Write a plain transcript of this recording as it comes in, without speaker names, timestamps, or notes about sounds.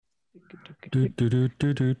Do, do, do,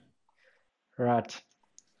 do, do. Right.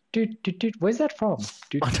 Where's that from?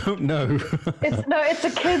 I don't know. It's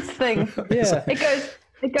a kids thing. Yeah.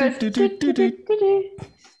 It goes. Do, do, do, do.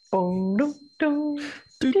 Boom, dum, dum.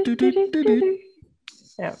 Do, do, do, do, do.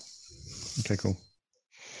 Yeah. Okay, cool.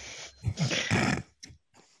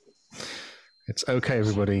 It's okay,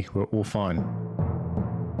 everybody. We're all fine.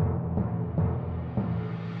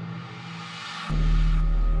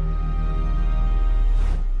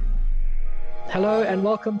 Hello and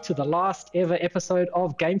welcome to the last ever episode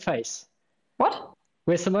of Game Face, What?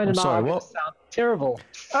 where Simone and I sorry, are going what? to sound terrible.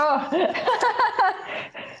 Oh.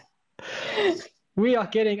 We are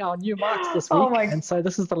getting our new mics this Oh week, my- and so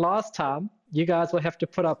this is the last time you guys will have to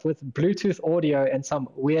put up with Bluetooth audio and some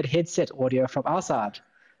weird headset audio from our side.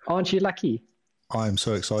 Aren't you lucky? I'm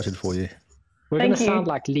so excited for you. We're going Thank to you. sound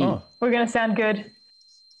like Lee. Oh, We're going to sound good.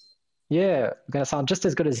 Yeah, we're going to sound just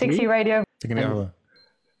as good as Sexy Lee. radio. you're going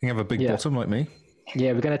to have a big Yeah. bottom like me?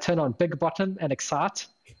 Yeah, we're going to turn on Big Bottom and Excite.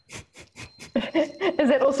 Is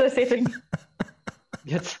that also setting?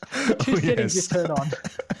 It's the two Oh, settings yes. you turn on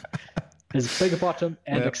is Big Bottom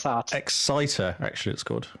and Yeah. Excite. Exciter, actually, it's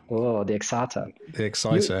called. Oh, the Exciter. The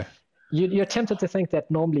Exciter. You're tempted to think that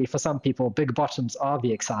normally for some people, Big Bottoms are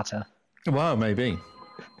the Exciter. Wow, maybe.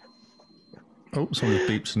 Oh, someone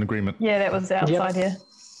beeps in agreement. Yeah, that was outside here.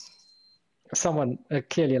 Someone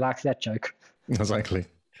clearly likes that joke. Exactly.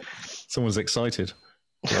 Someone's excited.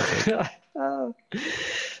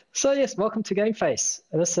 So yes, welcome to Game Face.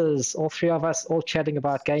 This is all three of us all chatting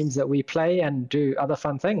about games that we play and do other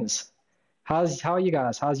fun things. How are you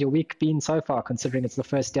guys? How's your week been so far, considering it's the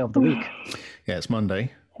first day of the week? Yeah, it's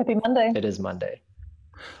Monday. Happy Monday. It is Monday.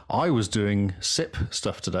 I was doing SIP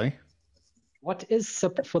stuff today. What is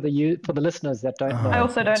SIP for the listeners that don't know? I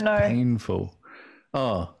also don't It's know. painful.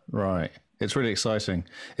 Oh, right. It's really exciting.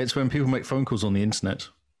 It's when people make phone calls on the internet.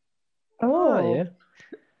 Oh, yeah.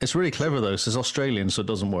 It's really clever, though. So it's Australian, so it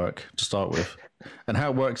doesn't work to start with. And how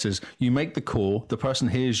it works is you make the call, the person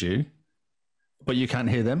hears you, but you can't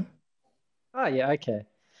hear them Oh, yeah, okay.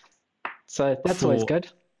 So that's always For- good.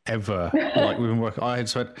 ever. Like we've been working. I had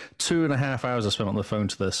spent 2.5 hours I spent on the phone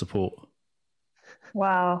to their support.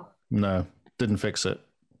 Wow. No, didn't fix it.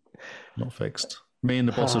 Not fixed. Me and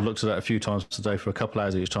the boss have looked at that a few times today for a couple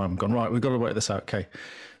hours each time. Gone, right, we've got to work this out. Okay.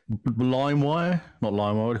 LimeWire, not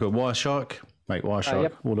LimeWire, we've got Wireshark. Mate, Wireshark.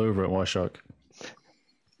 yep. All over it, Wireshark.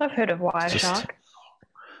 I've heard of Wireshark.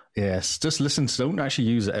 Yes, just listen to. Don't actually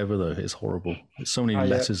use it ever though. It's horrible. It's so many yeah.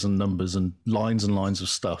 letters and numbers and lines of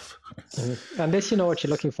stuff. Unless you know what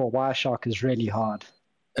you're looking for, Wireshark is really hard.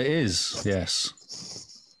 It is. Yes,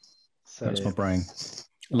 So that's my brain.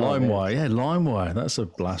 man. LimeWire. Yeah, LimeWire. That's a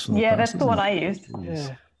blast from the Yeah, past, that's the one isn't I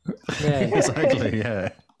used. yeah. Yeah. it? Exactly. Yeah.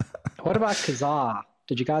 What about Kazaa?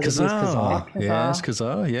 Did you guys use Kazaa? Kazaa. Yes,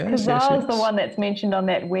 Kazaa. Yes. Kazaa yes, is the one that's mentioned on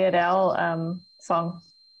that Weird Al song.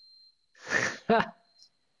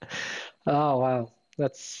 Oh wow,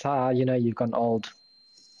 that's how you know you've gone old.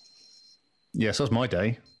 Yes, that's my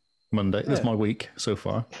day. Monday. That's Yeah. my week so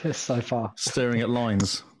far. So far. Staring at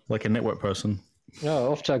lines like a network person.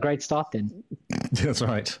 Oh, off to a great start then. That's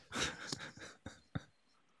right.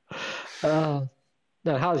 Now,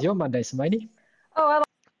 how's your Monday, Simone? Oh,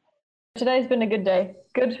 today's been a good day.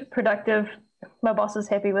 Good, productive. My boss is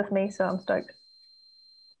happy with me, so I'm stoked.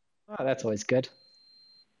 Oh, that's always good.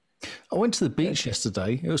 I went to the beach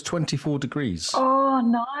yesterday. It was 24 degrees. Oh,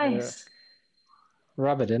 nice.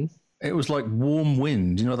 Rub it in. It was like warm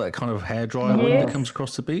wind. You know that kind of hairdryer wind that Yes. comes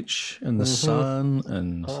across the beach and the sun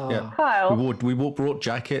and yeah. Kyle, Brought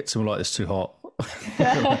jackets and we're like, it's too hot.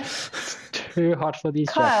 Too hot for these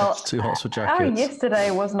Kyle, jackets. It's too hot for our jackets. yesterday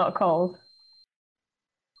was not cold.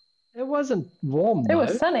 It wasn't warm It though.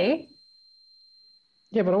 was sunny.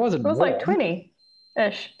 Yeah, but it wasn't It was warm. like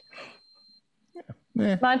 20-ish.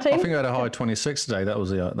 Yeah. 19? I think I had a high 26 today. That was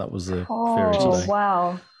the theory Oh, today.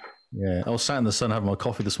 wow. Yeah, I was sat in the sun having my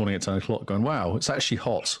coffee this morning at 10 o'clock going, wow, it's actually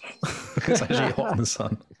hot. It's actually hot in the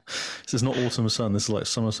sun. This is not autumn sun. This is like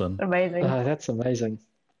summer sun. Amazing. Oh, that's amazing.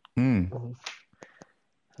 Mm.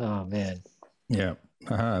 Oh man. Yeah.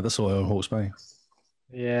 That's all on Hawke's Bay.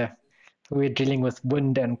 Yeah. We're dealing with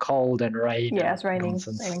wind and cold and rain. Yeah, and it's raining.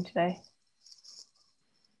 nonsense. Raining today.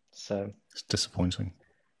 So It's disappointing.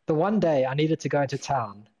 the one day I needed to go into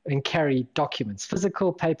town and carry documents,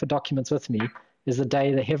 physical paper documents with me, is the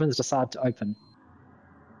day the heavens decide to open.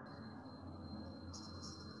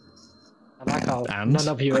 I like how And? none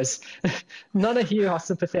of you are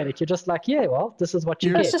sympathetic. You're just like, yeah, well, this is what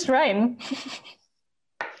you It's get. just rain.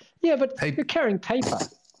 Yeah, but Hey. you're carrying paper.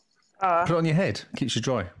 Put it on your head. Keeps you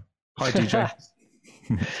dry. Hi, DJ.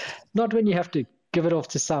 Not when you have to give it off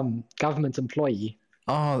to some government employee.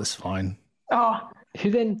 Oh, that's fine. Oh,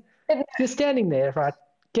 You're standing there, right,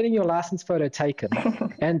 getting your license photo taken,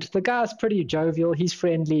 and the guy's pretty jovial, he's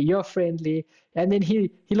friendly, you're friendly, and then he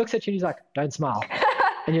looks at you and he's like, don't smile.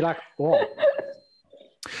 And you're like, whoa.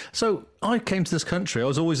 So I came to this country. I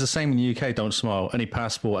was always the same in the UK. Don't smile. Any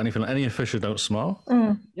passport, anything, any official, don't smile.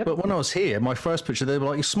 Yep. But when I was here, my first picture, they were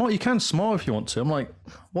like, "You smile. You can smile if you want to." I'm like,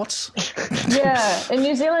 "What?" yeah. In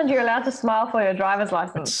New Zealand, you're allowed to smile for your driver's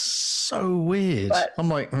license. So weird. But- I'm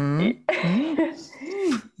like, I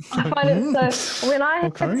find it so. When I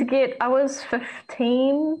had Okay. to get, I was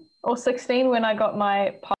 15 or 16 when I got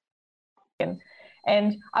my passport,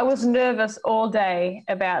 and I was nervous all day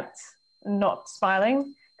about not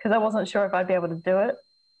smiling because I wasn't sure if I'd be able to do it.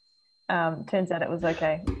 Turns out it was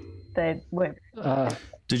okay. They were.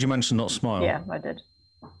 Did you mention not smile? Yeah, I did.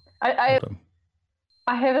 I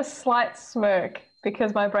have a slight smirk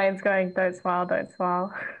because my brain's going, don't smile, don't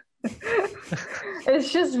smile.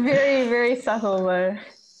 It's just very, very subtle though.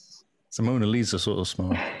 It's a Mona Lisa sort of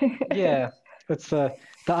smile. Yeah, it's the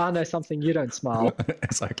I know something, you don't smile.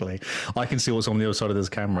 Exactly. I can see what's on the other side of this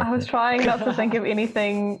camera. I was trying not to think of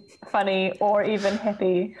anything funny or even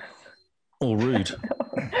happy. Or rude.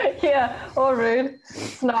 Yeah, or rude,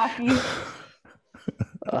 snarky.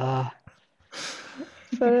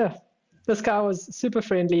 So yeah, this guy was super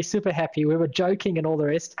friendly, super happy. We were joking and all the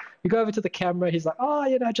rest. We go over to the camera. He's like, "Oh,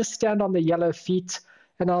 just stand on the yellow feet."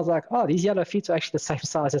 And I was like, "Oh, these yellow feet are actually the same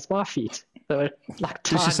size as my feet." They were like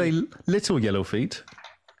Did tiny. she say little yellow feet?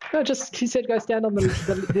 No, he said go stand on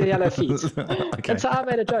the yellow feet. Okay. And so I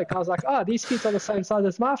made a joke. I was like, "Oh, these feet are the same size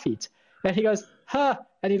as my feet." And he goes, "Huh?"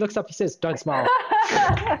 And he looks up. He says, "Don't smile."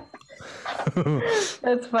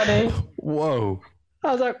 That's funny. Whoa.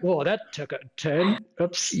 I was like, "Whoa, that took a turn."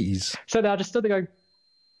 Oops. Jeez. So now I just stood there going,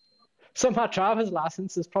 so my driver's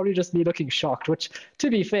license is probably just me looking shocked, which, to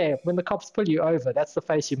be fair, when the cops pull you over, that's the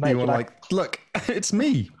face you make. You were You're like, look, it's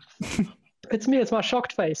me. it's me, it's my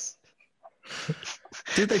shocked face.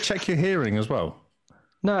 Did they check your hearing as well?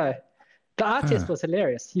 No. The eye test was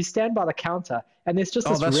hilarious. You stand by the counter, and there's just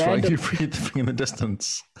Oh, this that's right. random... You read the thing in the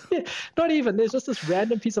distance. Not even. There's just this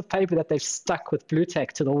random piece of paper that they've stuck with blue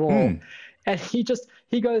tack to the wall. And he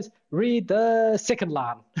goes, read the second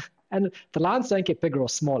line. And the lines don't get bigger or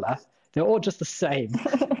smaller. They're all just the same.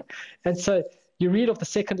 And so you read off the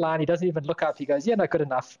second line. He doesn't even look up. He goes, yeah, no, good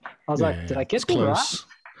enough. I was like, did I get it's them close.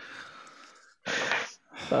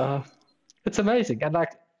 right? It's amazing. And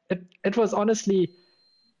like, it was honestly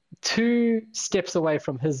 2 steps away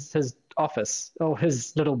from his office or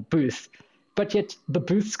his little booth. But yet the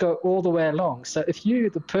booths go all the way along. So if you're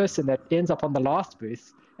the person that ends up on the last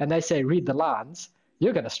booth and they say, read the lines,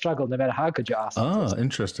 you're going to struggle no matter how good your ass is. Ah,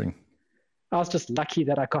 interesting. I was just lucky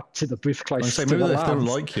that I got to the booth I closest say to maybe the if they don't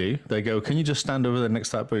lines. like you, they go, "Can you just stand over there next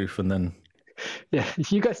to that booth?" And then Yeah,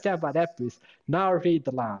 if you go stand by that booth, now read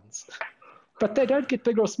the lines. But they don't get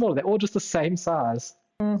bigger or smaller. They're all just the same size.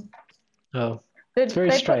 Oh, it's very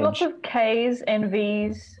they strange. put lots of K's and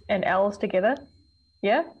V's and L's together.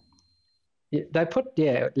 Yeah? Yeah, they put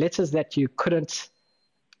letters that you couldn't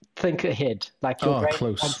think ahead. Like your brain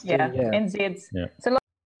close. wants to- Yeah. And Z's. Yeah. So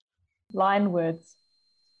line words.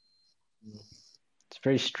 It's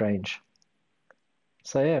very strange.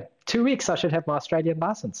 So yeah, 2 weeks I should have my Australian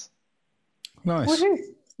license. nice. Woohoo.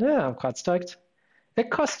 Yeah, I'm quite stoked. It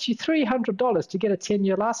costs you $300 to get a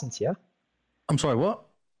 10-year license, yeah? I'm sorry, what?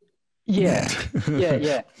 Yeah,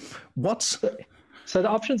 yeah. What? So the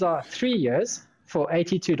options are 3 years for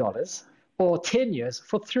 $82 or 10 years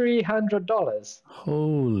for $300.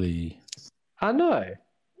 Holy. I know.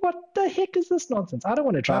 What the heck is this nonsense? I don't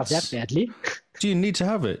want to drive That's- that badly. Do you need to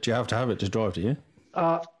have it? Do you have to have it to drive, do you?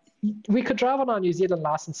 We could drive on our New Zealand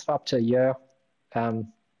license for up to a year.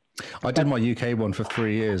 I did my UK one for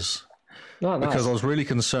 3 years No, nice. because I was really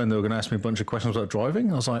concerned they were going to ask me a bunch of questions about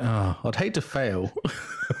driving. I was like, I'd hate to fail.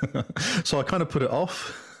 So I kind of put it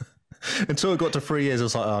off until it got to 3 years. I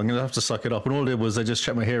was like, I'm going to have to suck it up. And all they did was they just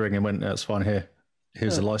checked my hearing and went, it's fine here.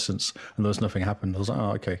 Here's the license. And there was nothing happened. I was like,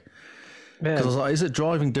 okay. Man, Because I was like, is it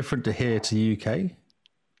driving different to here to UK? And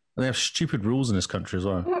they have stupid rules in this country as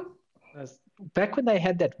well. back when they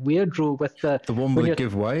had that weird rule with The one when with you're-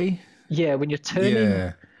 give way. yeah, when you're turning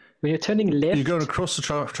Yeah. when you're turning left. You're going across the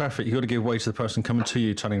traffic. You got to give way to the person coming to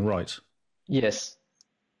you, turning right. Yes.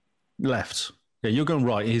 Left. Yeah, you're going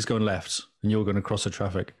right. He's going left. And you're going across the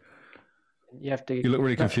traffic. You have to. You look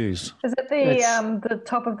really confused. Is it It's- the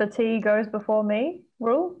top of the T goes before me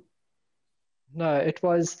rule? No, it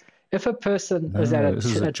was if a person was at No, this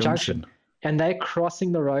is a junction and they're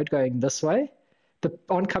crossing the road going this way, the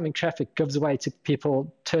oncoming traffic gives way to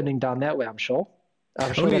people turning down that way. I'm sure.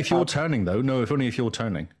 Only that's if you're how- turning, though. No, if only if you're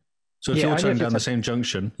turning. So if Yeah, you're only turning if you down the touch- same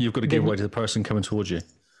junction, you've got to give Then- way to the person coming towards you,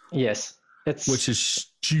 Yes. It's which is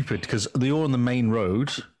stupid because you're on the main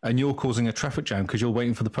road and you're causing a traffic jam because you're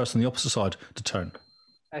waiting for the person on the opposite side to turn.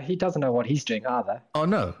 he doesn't know what he's doing either. Oh,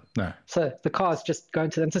 no. So the cars just go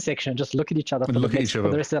into the intersection and just look at each other for, look at each for other.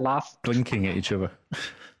 the rest of their life. Blinking at each other.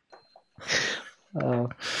 Oh,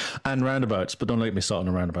 And roundabouts, but don't let me start on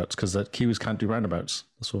the roundabouts because the Kiwis can't do roundabouts.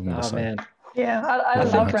 That's what I'm going to oh say. man. Yeah, I I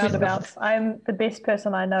love think- roundabouts. I'm the best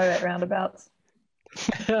person I know at roundabouts.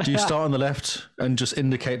 Do you start on the left and just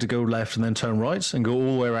indicate to go left and then turn right and go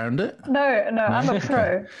all the way around it? No, I'm a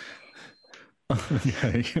pro.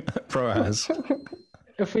 Okay. Pro has.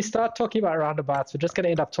 If we start talking about roundabouts, we're just going to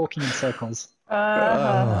end up talking in circles.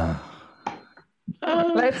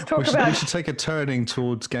 Let's talk We about should take a turning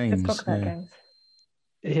towards games. let's talk about yeah. games.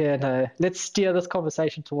 Yeah, no. Let's steer this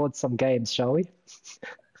conversation towards some games, shall we?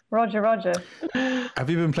 Roger. Have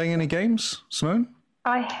you been playing any games, Simone?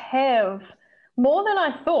 I have more than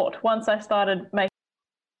I thought once I started making.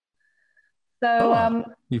 So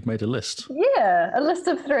You've made a list. yeah, a list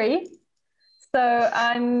of 3. So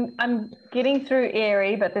I'm getting through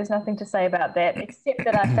Airy, but there's nothing to say about that except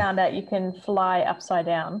that I found out you can fly upside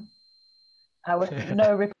down with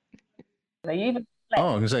no rip. You even Oh,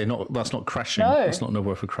 I was going to say, that's not crashing. No. That's not no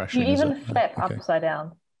word for crashing. you is even it? flap Okay. upside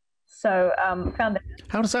down. So found that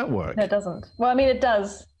How does that work? no, it doesn't. Well, I mean it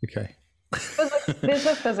does. Okay. There's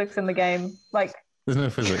no physics in the game. Like There's no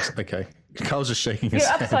physics. Okay. Carl's just shaking his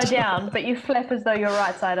you're head. upside down, but you flap as though you're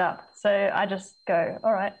right side up. So I just go,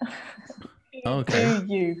 all right. Okay.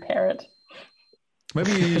 Do you, parrot?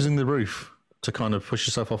 Maybe you're using the roof to kind of push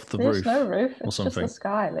yourself off the There's roof. no roof. It's just something. the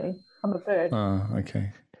sky, Lee. I'm a bird. Ah,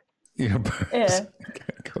 okay. You're a bird. Yeah.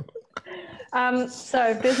 Okay, cool.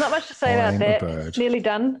 So there's not much to say I'm about a that. bird. It's nearly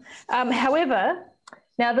done. However,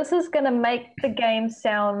 now this is going to make the game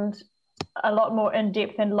sound a lot more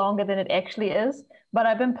in-depth and longer than it actually is. But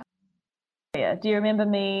I've been playing. Do you remember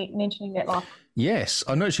me mentioning that last? Yes,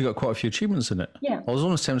 I noticed you got quite a few achievements in it. Yeah. I was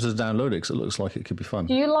almost tempted to download it because it looks like it could be fun.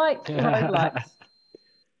 Do you like roguelikes?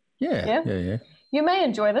 Yeah. You may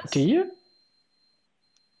enjoy this. Do you?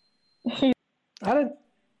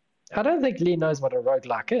 I don't think Lee knows what a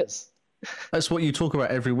roguelike is. That's what you talk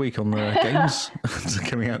about every week on the games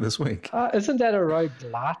coming out this week. Isn't that a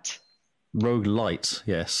roguelite? Rogue Light,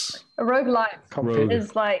 yes. A roguelike Rogue.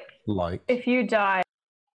 is like Like. if you die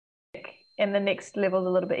and the next level's a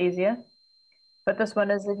little bit easier. But this one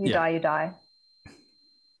is if you Yeah. die, you die.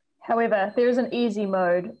 However, there is an easy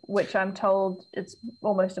mode, which I'm told it's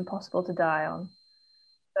almost impossible to die on.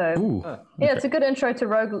 So, Ooh. yeah, it's a good intro to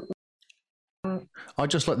rogue. I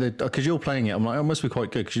just like because you're playing it. I'm like, it must be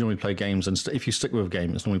quite good because you normally play games, and if you stick with a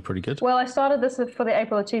game, it's normally pretty good. Well, I started this for the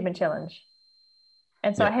April Achievement Challenge.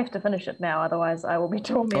 And so Yeah. I have to finish it now, otherwise I will be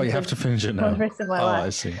tormented Oh, you have to finish it for now. the rest of my Oh, life. I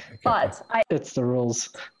see. Okay. But It's the rules.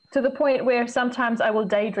 to the point where sometimes I will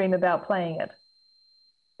daydream about playing it.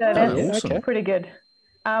 So that's awesome. okay. pretty good.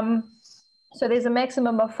 So there's a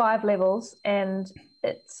maximum of 5 levels, and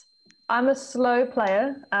I'm a slow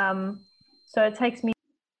player, so it takes me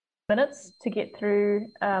minutes to get through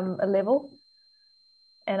a level,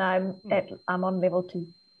 and I'm on level 2,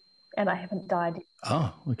 and I haven't died yet.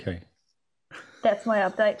 Oh, okay. That's my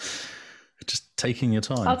update. Just taking your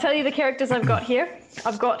time. I'll tell you the characters I've got here.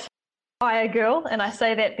 I've got Fire Girl, and I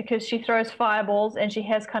say that because she throws fireballs and she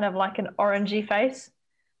has kind of like an orangey face.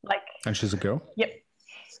 Like, And she's a girl. yep.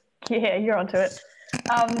 Yeah, you're onto it.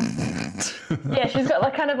 Yeah, she's got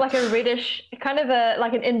like kind of like a reddish, kind of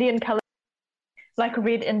like an Indian color, like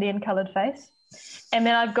red Indian colored face. And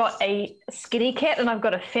then I've got a skinny cat and I've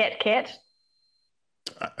got a fat cat.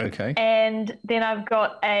 Okay. And then I've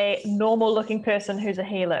got a normal looking person who's a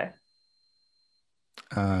healer.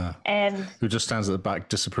 And Who just stands at the back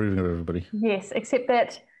disapproving of everybody. yes, except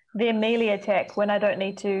that their melee attack, when I don't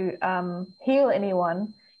need to heal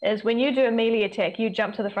anyone, is when you do a melee attack, you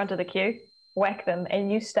jump to the front of the queue, whack them,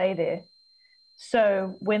 and you stay there.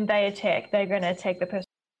 So when they attack, they're going to attack the person.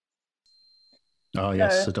 Oh,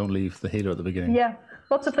 yes. So- So don't leave the healer at the beginning. Yeah,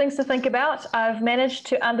 lots of things to think about. I've managed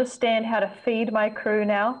to understand how to feed my crew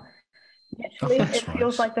now. Actually, that's it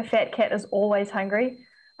feels right. like the fat cat is always hungry.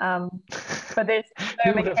 But there's Who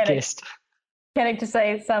no would have mechanic guessed? to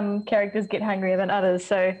say some characters get hungrier than others,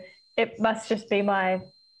 so it must just be my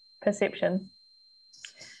perception.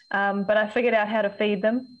 But I figured out how to feed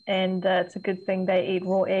them, and it's a good thing they eat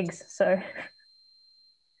raw eggs. So,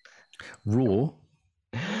 Raw.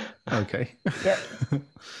 Okay. yep.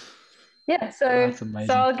 Yeah, so That's amazing.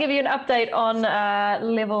 so I'll give you an update on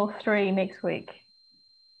level 3 next week.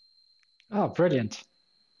 Oh, brilliant.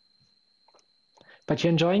 But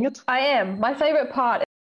you're enjoying it? I am. My favorite part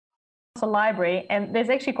a library, and there's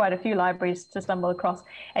actually quite a few libraries to stumble across,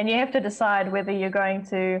 and you have to decide whether you're going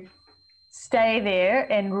to stay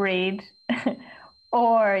there and read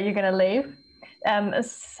or you're going to leave.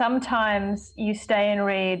 Sometimes you stay and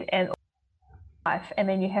read and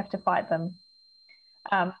then you have to fight them.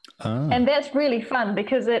 And that's really fun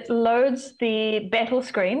because it loads the battle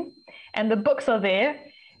screen and the books are there,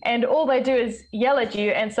 and all they do is yell at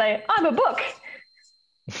you and say, "I'm a book."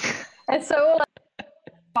 And so all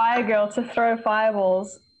Fire Girl to throw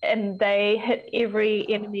fireballs, and they hit every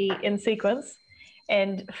enemy in sequence,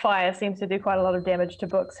 and fire seems to do quite a lot of damage to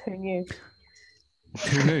books. Who knew?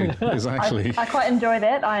 Who knew? Exactly. I quite enjoy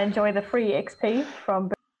that. I enjoy the free XP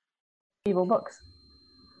from evil books.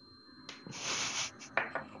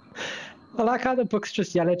 I like how the books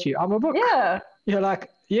just yell at you. I'm a book. Yeah. You're like,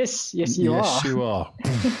 yes, you are. Yes, you are.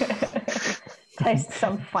 Taste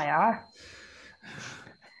some fire.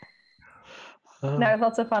 No,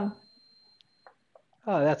 lots of fun.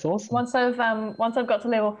 Oh, that's awesome. Once I've got to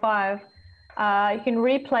level 5, you can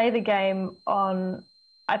replay the game on.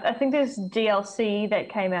 I think there's DLC that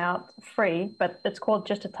came out free, but it's called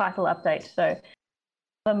just a title update. So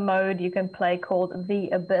the mode you can play called The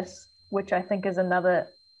Abyss, which I think is a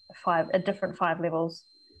different 5 levels.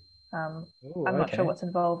 I'm not sure what's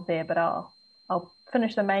involved there, but I'll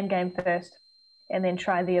finish the main game first and then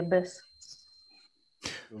try The Abyss.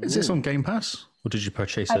 Is this on Game Pass, or did you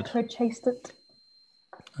purchase it? I purchased it.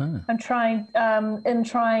 Oh. I'm trying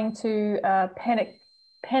to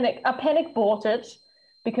panic bought it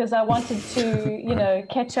because I wanted to,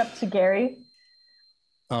 catch up to Gary.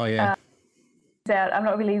 Oh yeah. I'm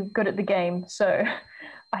not really good at the game, so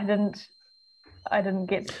I didn't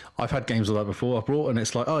get. I've had games like that before. I brought and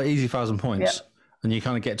it's like, oh, easy 1,000 points, Yep. and you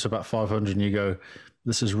kind of get to about 500, and you go,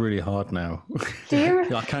 this is really hard now. Do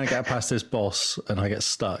you? I can't get past this boss, and I get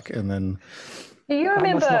stuck, and then. Do you I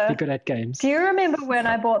remember? must not be good at games. Do you remember when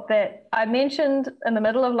I bought that? I mentioned in the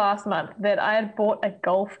middle of last month that I had bought a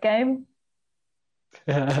golf game.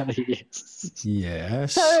 Yes.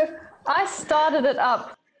 Yes. So I started it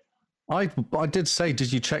up. I did say,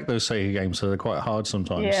 did you check those Sega games? So they're quite hard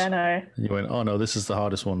sometimes. Yeah, I know. And you went, oh no, this is the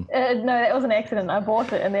hardest one. No, that was an accident. I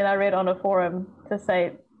bought it and then I read on a forum to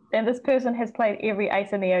say, and this person has played every Ace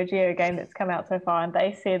and Neo Geo game that's come out so far, and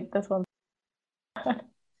they said this one.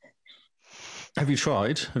 Have you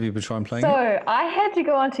tried? Have you been trying playing So it? I had to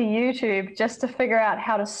go onto YouTube just to figure out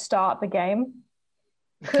how to start the game.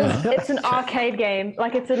 Because it's an arcade game,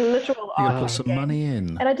 like it's a literal You arcade gotta put some game. money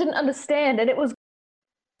in. And I didn't understand, and it was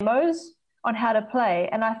demos on how to play.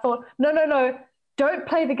 And I thought, no, don't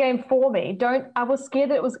play the game for me. I was scared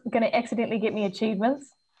that it was going to accidentally get me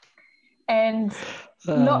achievements. And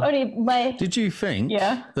not only Did you think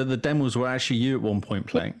that the demos were actually you at one point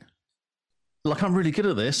playing? Like, I'm really good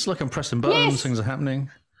at this. Like, I'm pressing buttons, Yes. things are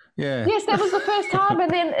happening. Yeah. Yes, that was the first time,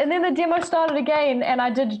 and then the demo started again, and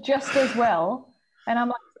I did just as well. And I'm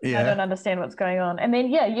like, I don't understand what's going on. And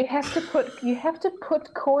then you have to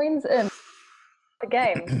put coins in the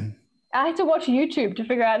game. I had to watch YouTube to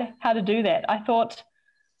figure out how to do that. I thought,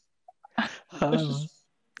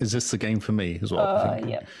 Is this the game for me? Is what I'm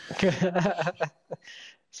thinking. Yeah.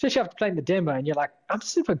 Especially after playing the demo, and you're like, I'm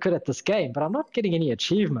super good at this game, but I'm not getting any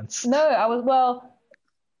achievements. no,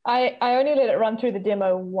 I only let it run through the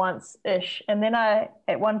demo once-ish, and then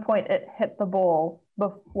at one point it hit the ball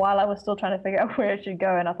while I was still trying to figure out where it should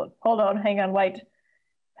go, and I thought, hold on, hang on, wait,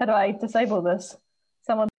 how do I disable this?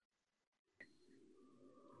 Someone.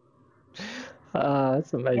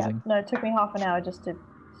 That's amazing. No, it took me half an hour just to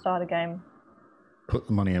start a game. Put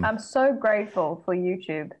the money in. I'm so grateful for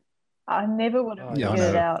YouTube. I never would have figured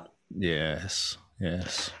it out. Yes.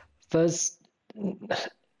 Those,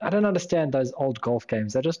 I don't understand those old golf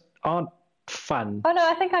games. They just aren't fun. Oh no,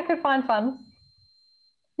 I think I could find fun.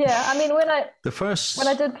 Yeah, I mean when I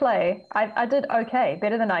did play, I did okay,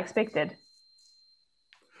 better than I expected.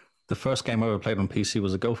 The first game I ever played on PC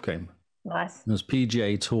was a golf game. Nice. It was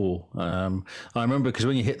PGA Tour. I remember because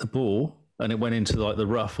when you hit the ball and it went into like the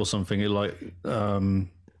rough or something, it like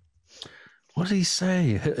what did he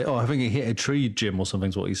say? Oh, I think he hit a tree, Jim, or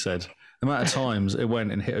something's what he said. The amount of times it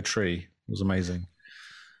went and hit a tree was amazing.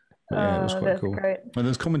 But yeah, it was quite cool. Great. And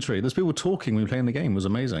there's commentary. There's people talking when you're playing the game. It was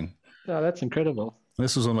amazing. Oh, that's incredible.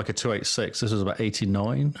 This was on like a 286. This was about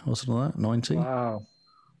 89 or something like that, 90. Wow.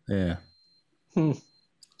 Yeah.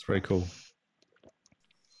 It's very cool.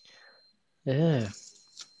 Yeah.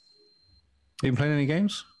 You been playing any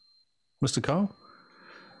games, Mr. Carl?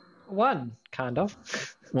 One, kind of.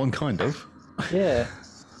 One kind of. Yeah.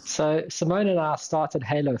 So Simone and I started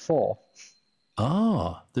Halo 4.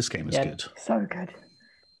 This game is good. So good.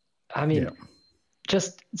 I mean,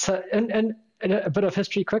 just so, and And a bit of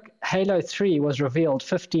history quick. Halo 3 was revealed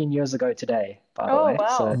 15 years ago today, by the Oh, way.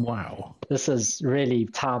 wow. So Wow. this is really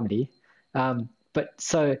timely. But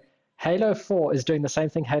so Halo 4 is doing the same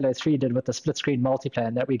thing Halo 3 did with the split screen multiplayer,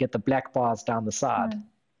 and that we get the black bars down the side.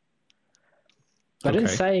 But in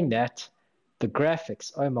Okay. saying that, the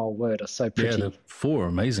graphics, oh my word, are so Yeah, pretty. the 4 are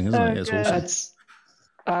amazing, isn't it? It's good. awesome. It's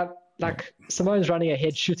like Simone's running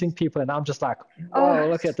ahead, shooting people, and I'm just like, whoa,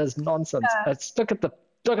 look at this nonsense. Yeah.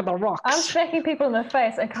 Look at the rocks. I'm smacking people in the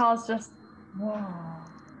face, and Carl's just, whoa.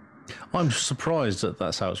 I'm surprised that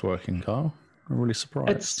that's how it's working, Carl. I'm really surprised.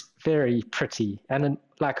 It's very pretty, and in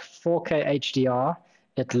like 4K HDR,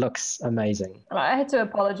 it looks amazing. I had to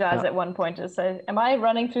apologize at one point to say, am I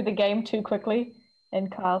running through the game too quickly? And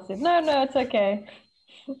Carl said, no, it's okay.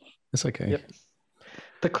 It's okay. Yep.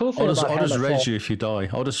 The cool thing about I'll just Halo res 4, you if you die.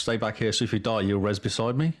 I'll just stay back here, so if you die, you'll res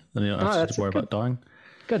beside me. Then you don't have that's to worry good. about dying.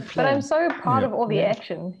 good But plan. I'm so proud Yeah. of all the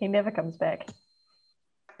action. He never comes back.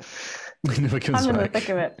 He never comes I'm in the back. thick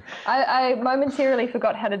of it. I momentarily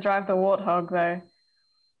forgot how to drive the Warthog, though.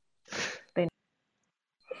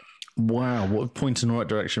 Wow, what point in the right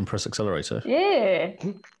direction, press accelerator. Yeah.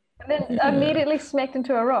 And then immediately smacked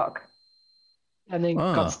into a rock. And then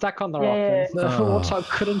Ah. got stuck on the Yeah. rock, and the Ah. Warthog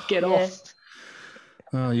couldn't get Yeah.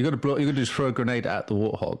 off. You got to just throw a grenade at the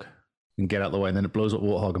warthog and get out of the way, and then it blows up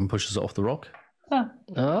warthog and pushes it off the rock. Huh.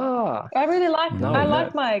 Ah, I really like No, I no.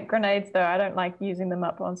 like my grenades, though. I don't like using them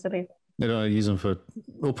up on city. They don't use them for.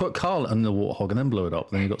 We'll put Carl in the warthog and then blow it up.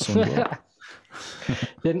 Then you got someone. blow up.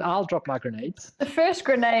 then I'll drop my grenades. The first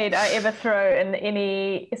grenade I ever throw in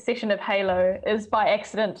any session of Halo is by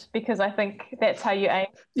accident because I think that's how you aim.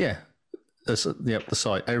 Yeah. The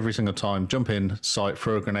site every single time. Jump in, site,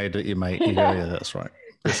 throw a grenade at your mate. You go, yeah, that's right.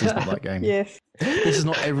 This is not that game. Yes. This is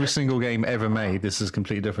not every single game ever made. This is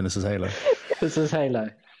completely different. This is Halo. This is Halo.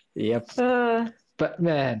 Yep. But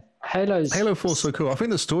man, Halo 4 is so cool. I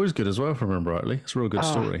think the story's good as well, if I remember rightly. It's a real good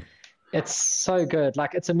story. it's so good.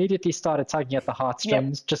 Like it's immediately started tugging at the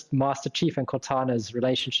heartstrings. Just Master Chief and Cortana's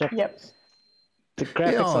relationship. Yep. The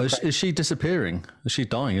graphics Yeah, are is, great. is she disappearing? Is she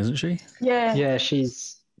dying, isn't she? Yeah. Yeah,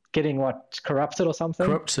 she's getting corrupted or something.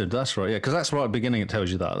 Corrupted, that's right. Yeah, because that's right at the beginning. It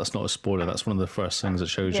tells you that. That's not a spoiler. That's one of the first things it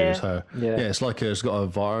shows you is how. Yeah. It's like it's got a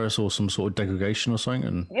virus or some sort of degradation or something.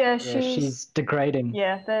 And Yeah, Yeah, she's degrading.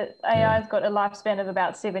 Yeah, the AI's got a lifespan of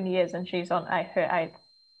about 7 years, and she's on her 8th.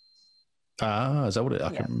 is that what it? I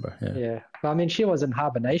can't remember. Yeah. Yeah. Well, I mean, she was in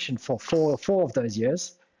hibernation for four of those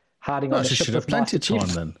years, hiding No, on the she ship should have with plenty Master of time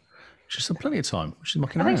Chief. then. She's had plenty of time. She's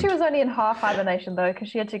mucking I around. think she was only in half hibernation though, because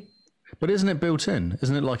she had to. But isn't it built in?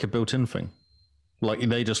 Isn't it like a built-in thing? Like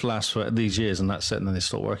they just last for these years and that's it, and then they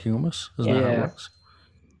stop working almost. Isn't that how it Yeah. works?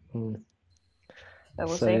 So we'll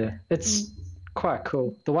So see. yeah, it's quite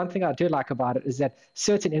cool. The one thing I do like about it is that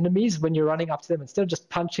certain enemies, when you're running up to them, instead of just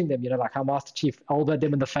punching them, like how Master Chief elbowed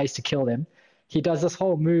them in the face to kill them, he does this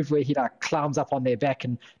whole move where he like climbs up on their back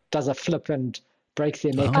and does a flip and breaks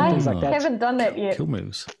their neck and I things like that. haven't done that yet. Kill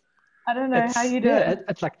moves. I don't know how you do it.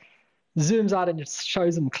 It's like zooms out and it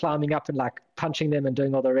shows him climbing up and like punching them and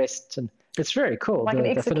doing all the rest, and it's very cool. Like an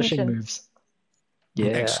the finishing execution. moves. Yeah.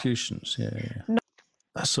 Executions. Yeah.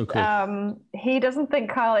 That's so cool. He doesn't think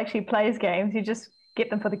Kyle actually plays games. You just get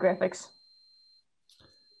them for the graphics.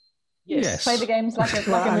 Yes. Play the games like a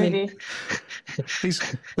Well, I mean- movie.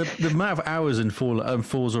 The amount of hours in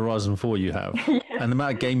Forza Horizon 4 you have and the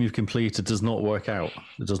amount of game you've completed does not work out.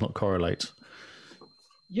 It does not correlate.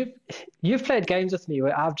 You've played games with me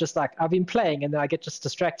where I've been playing and then I get just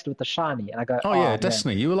distracted with the shiny and I go, Oh, yeah, man."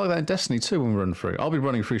 Destiny. You were like that in Destiny too when we run through. I'll be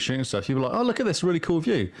running through shooting stuff. You were like, oh, look at this really cool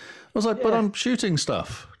view. I was like, but I'm shooting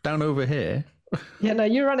stuff down over here. Yeah, no,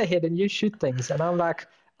 you run ahead and you shoot things, and I'm like,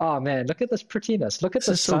 oh man, look at this prettiness. Look at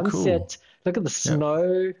the This is so cool. sunset. Look at the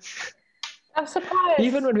snow. I'm surprised.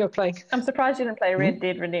 Even when we were playing, I'm surprised you didn't play Red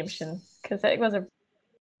Dead Redemption because it was a.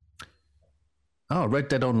 Oh, Red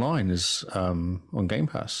Dead Online is on Game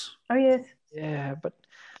Pass. Oh yes. yeah, but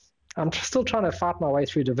I'm still trying to fight my way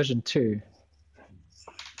through Division 2.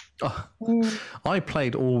 Oh, I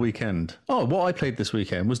played all weekend. Oh, what I played this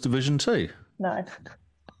weekend was Division 2. No.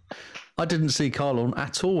 I didn't see Carl on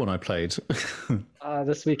at all when I played.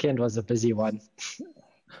 This weekend was a busy one.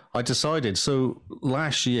 I decided. So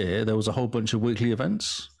last year there was a whole bunch of weekly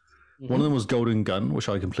events. One of them was Golden Gun, which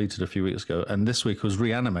I completed a few weeks ago, and this week was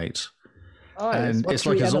Reanimate. Oh, And what's it's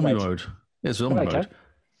like a zombie Reanimate? mode. It's zombie Okay. mode.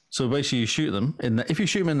 So basically, you shoot them. If you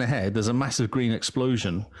shoot them in the head, there's a massive green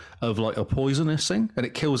explosion of like a poisonous thing, and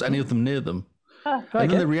it kills any of them near them. And then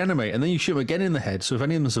they reanimate, and then you shoot them again in the head. So if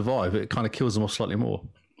any of them survive, it kind of kills them off slightly more.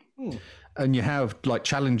 And you have like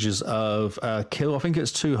challenges of kill. I think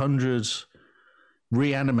it's 200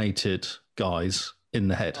 reanimated guys in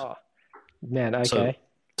the head. Oh. Man, okay. So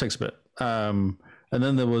takes a bit. And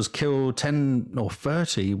then there was kill 10 or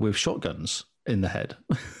 30 with shotguns in the head.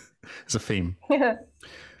 It's a theme. It's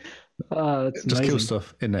Just amazing. kill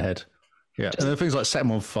stuff in the head. Yeah, and then things like set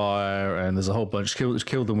them on fire, and there's a whole bunch.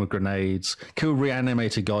 Kill them with grenades. Kill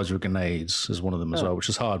reanimated guys with grenades is one of them as well, which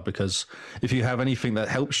is hard because if you have anything that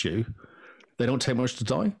helps you, they don't take much to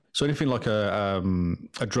die. So anything like a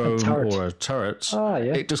drone turret. or a turret, Oh,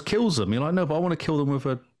 yeah. it just kills them. You're like, no, but I want to kill them with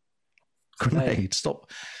a grenade. Stop.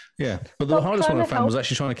 Yeah, but the Stop hardest trying one I to found was help.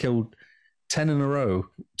 actually trying to kill 10 in a row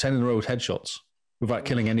with headshots without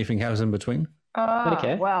killing anything else in between.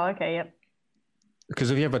 Okay. Wow. Okay. Yep. Because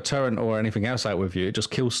if you have a turret or anything else out with you, it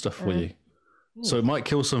just kills stuff for you. So it might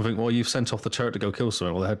kill something while you've sent off the turret to go kill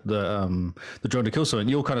something, or the drone to kill something.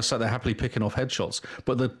 You're kind of sat there happily picking off headshots,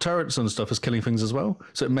 but the turrets and stuff is killing things as well.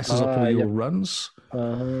 So it messes up all your runs.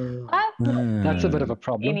 That's a bit of a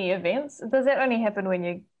problem. Any events? Does that only happen when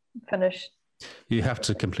you finish? You have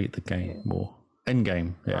to complete the game more. End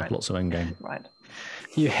game, yeah, Right. lots of end game. Right.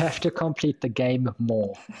 You have to complete the game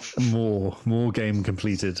more. More game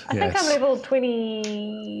completed. I think I'm level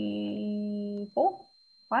 24,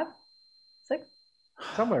 5, 6.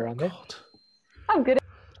 Somewhere around there. God. I'm good.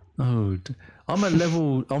 Oh, I'm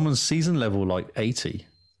on season level like 80.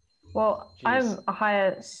 Well, I'm a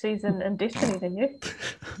higher season in Destiny than you.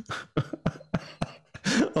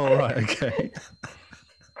 All right, okay.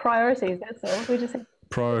 Priorities, that's all. We just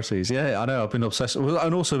Priorities, yeah, I know. I've been obsessed,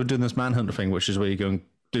 and also been doing this manhunt thing, which is where you go and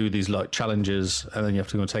do these like challenges, and then you have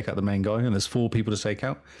to go and take out the main guy, and there's 4 people to take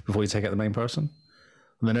out before you take out the main person,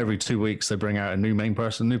 and then every 2 weeks they bring out a new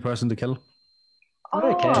person to kill,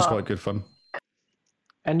 Okay. which is quite good fun.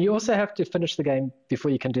 And you also have to finish the game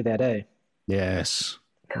before you can do that, eh? Yes,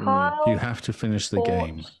 Kyle, you have to finish the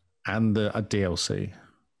game and a DLC.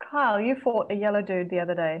 Kyle, you fought a yellow dude the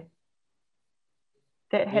other day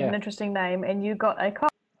that had an Yeah. interesting name, and you got a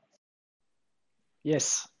card.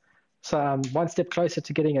 Yes. So I'm one step closer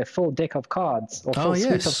to getting a full deck of cards or full suite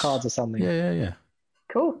yes. of cards or something. Yeah.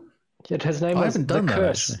 Cool. His name I was haven't done The that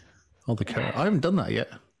Curse. actually. Oh, the curse. I haven't done that yet.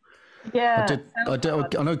 Yeah. I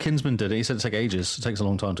know Kinsman did it. He said it takes ages. It takes a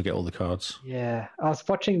long time to get all the cards. Yeah, I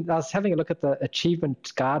was having a look at the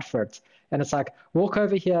achievement guide for it, and it's like, walk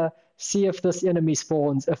over here, see if this enemy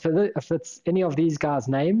spawns. If it's any of these guys'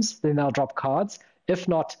 names, then they'll drop cards. If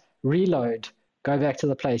not, reload. Go back to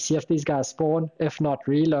the place. See if these guys spawn. If not,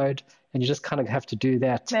 reload. And you just kind of have to do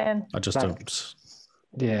that. Man, I just Like- don't.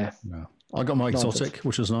 Yeah. No. I got my Nonsense. exotic,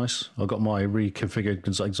 which was nice. I got my reconfigured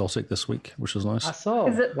exotic this week, which was nice. I saw.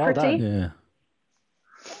 Is it well pretty? done. Yeah.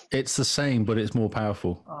 It's the same, but it's more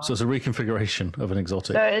powerful. So it's a reconfiguration of an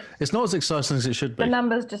exotic. so It's not as exciting as it should the be.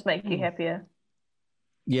 numbers just make you happier.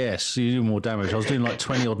 Yes, you do more damage. I was doing like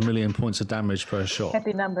 20 odd million points of damage per shot,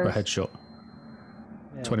 Happy numbers. per headshot.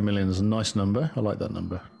 Yeah. 20 million is a nice number. I like that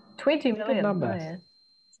number. 20 million. number. Oh, yeah.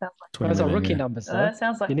 Sounds like, 20 Those are million, rookie yeah. numbers, though. that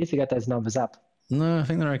sounds like You need to get those numbers up. No, I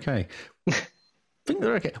think they're okay.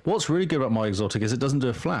 What's really good about my exotic is it doesn't do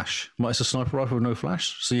a flash. It's a sniper rifle with no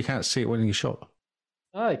flash, so you can't see it when you shot.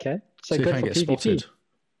 Oh, okay. So you good can't for get PvP. spotted.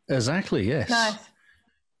 Exactly, yes. nice.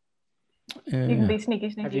 Yeah, You can yeah. be sneaky,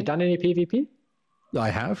 Have sneaky. you done any PvP? I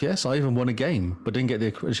have, yes. I even won a game, but didn't get the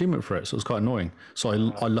achievement for it, so it was quite annoying. So I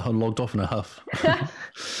logged off in a huff.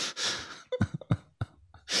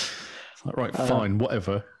 Like, right, fine,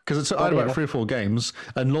 whatever. Because I had about 3 or 4 games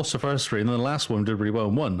and lost the first 3, and then the last one did really well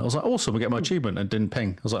and won. I was like, awesome, I get my achievement, and didn't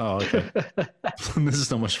ping. I was like, oh, okay. This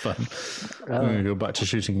is not much fun. I'm going to go back to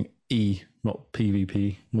shooting E, not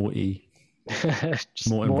PvP, more E. Just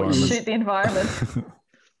More more environment. Shoot the environment.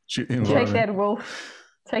 Shoot the Take environment, that wolf.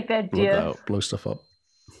 Take that blow it deer. out, blow stuff up.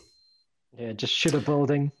 Yeah, just shoot a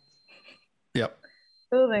building. Yep.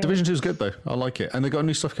 Building. Division 2 is good, though. I like it. And they've got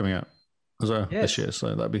new stuff coming out as well Yes. this year,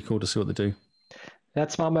 so that'd be cool to see what they do.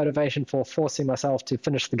 That's my motivation for forcing myself to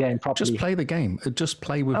finish the game properly. Just play the game. Just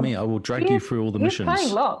play with me. I will drag you through all the He's missions.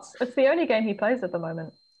 playing lots. It's the only game he plays at the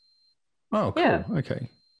moment. Oh, cool. Yeah. Okay.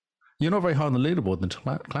 You're not very high on the leaderboard in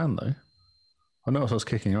the clan, though. I noticed I was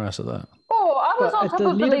kicking your ass at that. Oh, I was But on at top the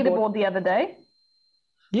of the leaderboard- leaderboard the other day.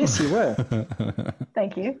 Yes, you were.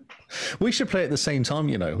 Thank you. We should play at the same time,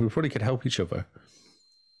 you know. We probably could help each other.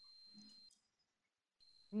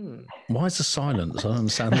 Why is the silence? I don't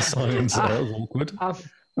understand the silence. That was awkward. I'm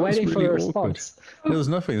waiting for really a awkward. response. There was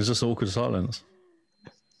nothing. There's just awkward silence.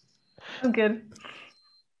 I'm good.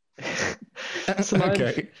 Simone,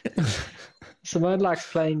 Okay. Simone likes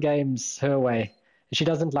playing games her way. She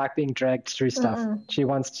doesn't like being dragged through stuff. She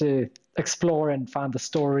wants to explore and find the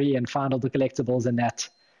story and find all the collectibles and that.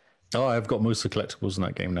 Oh, I've got most of the collectibles in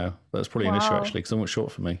that game now. That's probably an issue, Wow. actually, because they weren't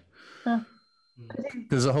short for me.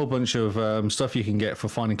 There's a whole bunch of stuff you can get for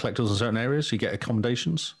finding collectibles in certain areas. You get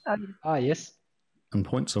accommodations Ah, yes. and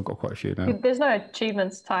points. I've got quite a few now. There's no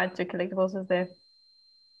achievements tied to collectibles, is there?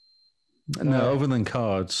 No, other than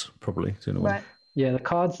cards, probably. Is the only one. Right. Yeah, the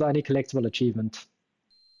card's the only collectible achievement.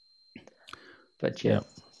 But yeah.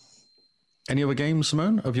 Any other games,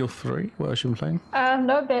 Simone, of your 3? What else you been playing?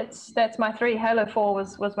 No, that's my 3. Halo 4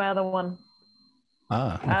 was my other one.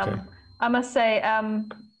 Ah, okay. I must say,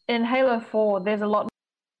 in Halo 4, there's a lot more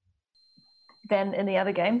than in the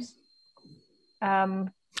other games.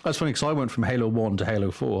 That's funny because I went from Halo 1 to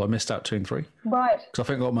Halo 4. I missed out 2 and 3. Right. Because I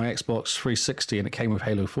think I got my Xbox 360 and it came with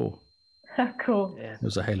Halo 4. Cool. Yeah. It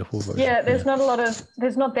was a Halo 4 version. Yeah, there's not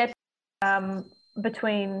that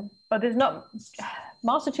between, but there's not,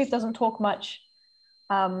 Master Chief doesn't talk much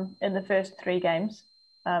in the first 3 games,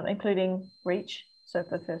 including Reach, so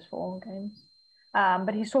for the first 4 games.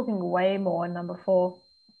 But he's talking way more in number 4.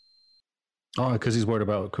 Oh, because he's worried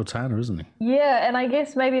about Cortana, isn't he? Yeah, and I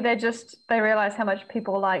guess maybe they realize how much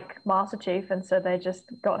people like Master Chief, and so they just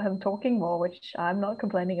got him talking more, which I'm not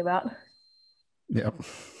complaining about. Yeah.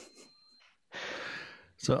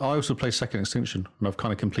 So I also play Second Extinction, and I've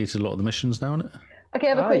kind of completed a lot of the missions now on it. Okay, I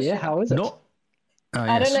have a question. Yeah, how is it?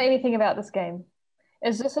 I don't know anything about this game.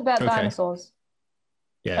 Is this about dinosaurs?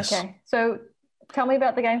 Yes. Okay, so tell me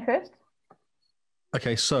about the game first.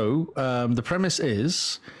 Okay, so the premise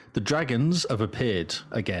is the dragons have appeared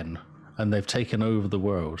again, and they've taken over the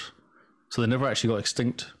world. So they never actually got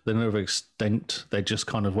extinct. They're never extinct. They just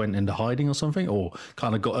kind of went into hiding or something, or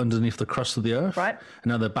kind of got underneath the crust of the earth. Right.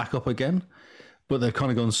 And now they're back up again. But they've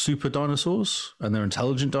kind of gone super dinosaurs, and they're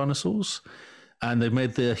intelligent dinosaurs. And they've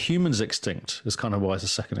made the humans extinct. Is kind of why it's a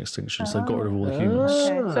second extinction. So they've got rid of all the humans.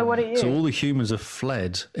 Okay, so what are you? So all the humans have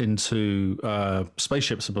fled into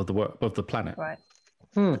spaceships above the planet. Right.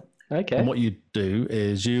 Okay. And what you do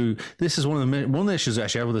is this is one of the issues I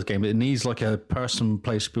actually have with this game. It needs like a place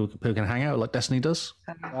people can hang out, like Destiny does.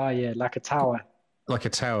 Oh, yeah, like a tower. Like a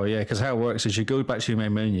tower, yeah. Because how it works is you go back to your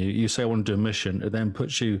main menu, you say I want to do a mission, it then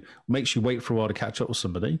makes you wait for a while to catch up with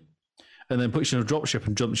somebody, and then puts you in a dropship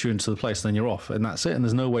and jumps you into the place, and then you're off, and that's it. And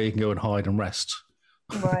there's no way you can go and hide and rest.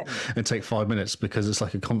 Right. And take 5 minutes because it's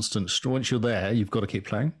like a constant. Once you're there, you've got to keep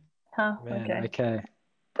playing. Huh. Man, Okay. okay.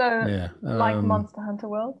 So, Yeah. like Monster Hunter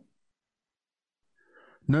World.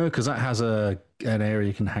 No, because that has an area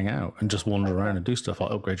you can hang out and just wander around and do stuff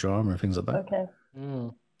like upgrade your armor and things like that.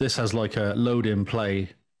 Okay. This has like a load in play,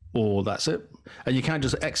 or that's it. And you can't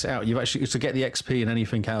just exit out. You've actually, to get the XP and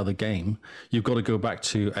anything out of the game, you've got to go back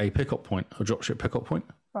to a pickup point, a dropship pickup point.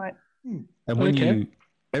 Right. And when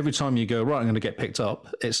every time you go, right, I'm going to get picked up,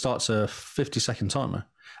 it starts a 50-second timer.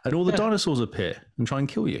 And all the dinosaurs appear and try and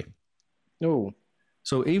kill you. Oh.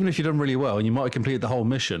 So even if you've done really well and you might have completed the whole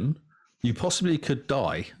mission, you possibly could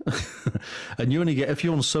die. And you only get, if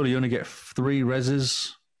you're on solo, you only get 3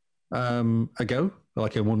 reses a go,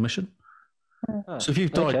 like in one mission. So if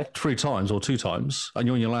you've died 3 times or 2 times and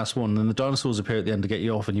you're on your last one, then the dinosaurs appear at the end to get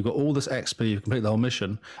you off, and you've got all this XP, you've completed the whole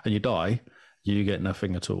mission, and you die, you get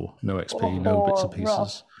nothing at all. No XP, no bits and pieces.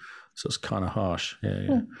 Rough. So it's kind of harsh.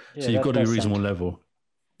 Yeah. Yeah, So you've got to be a does reasonable sound- level.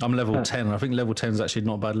 I'm level 10, and I think level 10 is actually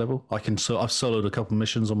not a bad level. I've soloed a couple of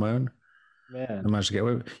missions on my own Man. and managed to get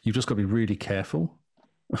away with it. You've just got to be really careful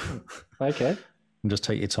Okay. and just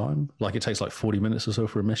take your time. Like it takes like 40 minutes or so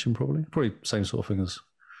for a mission, probably. Probably same sort of thing as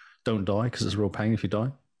don't die, because it's a real pain if you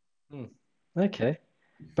die. Okay.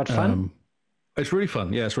 But fun? It's really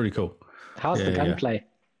fun. Yeah, it's really cool. How's the gunplay?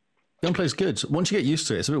 Gunplay's good. Once you get used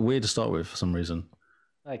to it, it's a bit weird to start with for some reason.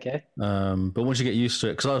 Okay. But once you get used to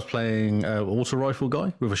it, because I was playing auto rifle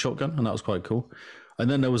guy with a shotgun, and that was quite cool. And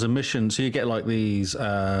then there was a mission, so you get like these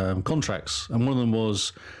contracts, and one of them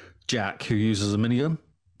was Jack, who uses a minigun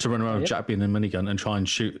to run around with Jack being a minigun and try and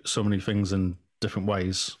shoot so many things in different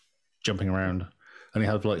ways, jumping around. And you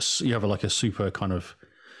have like a super kind of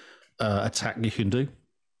attack you can do.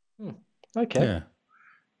 Okay. Yeah,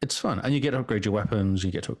 it's fun, and you get to upgrade your weapons.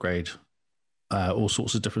 You get to upgrade all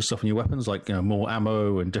sorts of different stuff in your weapons, like more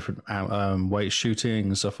ammo and different ways shooting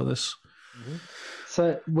and stuff like this.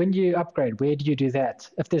 So when you upgrade, where do you do that?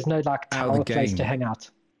 If there's no like Out of the tower place game. to hang out.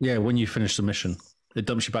 Yeah, when you finish the mission, it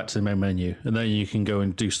dumps you back to the main menu, and then you can go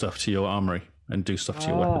and do stuff to your armory and do stuff to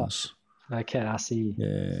your weapons. Okay, I see.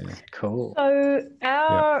 Yeah, Cool. So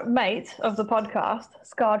our mate of the podcast,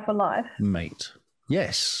 Scarred for Life, mate.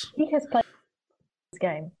 Yes, he has played this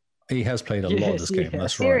game. he has played a lot of this game. Yes.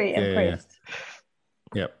 That's Very right. impressed.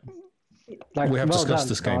 Yep. Like, We have well discussed done,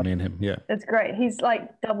 this game, Scott. me and him. Yeah. It's great. He's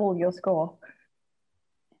like double your score.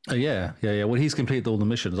 Yeah. Well, he's completed all the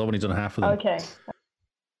missions. I've only done half of them. Okay.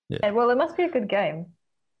 Yeah. Well, it must be a good game.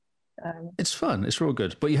 It's fun. It's real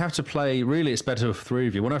good. But you have to play. Really, it's better with 3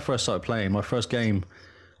 of you. When I first started playing, my first game,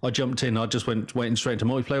 I jumped in. I just went straight into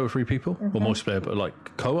multiplayer with 3 people, or multiplayer, but like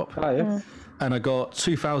co-op. Oh, yeah. And I got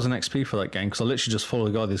 2,000 XP for that game because I literally just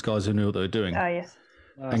followed these guys who knew what they were doing, Oh, yes.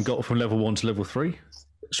 and got from level 1 to level 3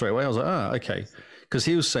 straight away. I was like, okay. Because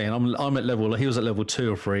he was saying I'm at level. He was at level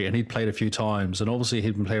 2 or 3, and he'd played a few times, and obviously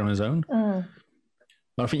he'd been playing on his own.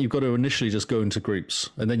 I think you've got to initially just go into groups,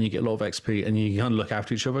 and then you get a lot of XP, and you kind of look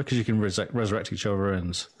after each other because you can resurrect each other,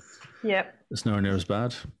 and Yep. it's nowhere near as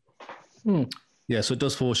bad. Yeah, so it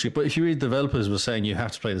does force you. But if you read, developers were saying you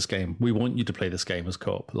have to play this game. We want you to play this game as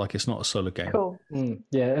co-op. Like, it's not a solo game. Cool.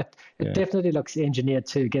 Yeah, it definitely looks engineered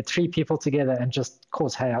to get 3 people together and just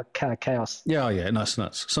cause chaos. Yeah,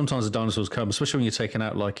 nuts. Sometimes the dinosaurs come, especially when you're taking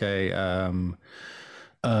out like a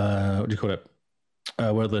what do you call it?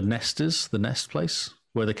 Where the nest is, the nest place,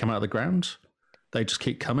 where they come out of the ground. They just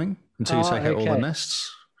keep coming until you take out all the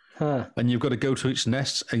nests. And you've got to go to each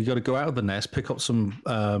nest, and you've got to go out of the nest, pick up some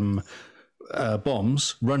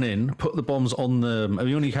bombs, run in, put the bombs on the.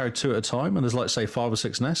 You only carry 2 at a time, and there's like say 5 or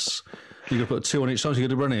 6 nests. You got to put 2 on each time. So you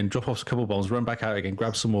got to run in, drop off a couple of bombs, run back out again,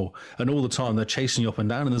 grab some more, and all the time they're chasing you up and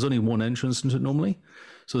down. And there's only one entrance into it normally,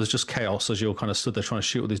 so there's just chaos as you're kind of stood there trying to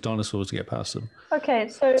shoot all these dinosaurs to get past them. Okay,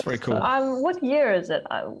 so It's very cool. what year is it?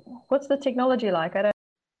 What's the technology like? I don't.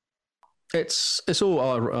 It's all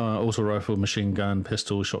auto rifle, machine gun,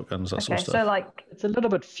 pistol, shotguns, that sort Okay, of stuff. so like, It's a little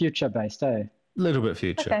bit future based, eh? Little bit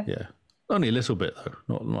future, Okay. yeah. Only a little bit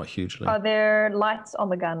though, not hugely. are there lights on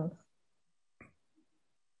the gun?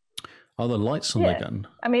 Are there lights on Yeah. the gun?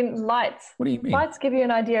 I mean, lights. What do you mean? Lights give you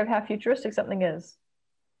an idea of how futuristic something is.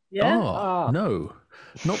 Yeah. Oh, no,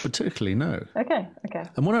 not particularly, no. Okay.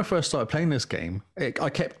 And when I first started playing this game, I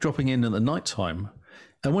kept dropping in at the night time.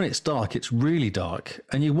 And when it's dark, it's really dark,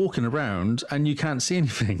 and you're walking around and you can't see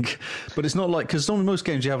anything. But it's not like, because on most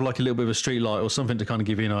games you have like a little bit of a street light or something to kind of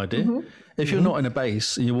give you an idea. If you're not in a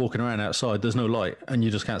base and you're walking around outside, there's no light and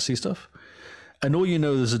you just can't see stuff. And all you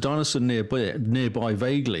know, there's a dinosaur nearby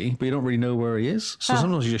vaguely, but you don't really know where he is. So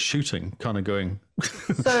sometimes you're just shooting, kind of going,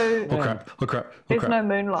 So oh crap, oh crap, oh there's crap. no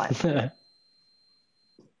moonlight. No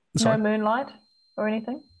Sorry? moonlight or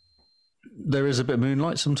anything. There is a bit of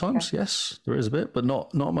moonlight sometimes, yes, there is a bit, but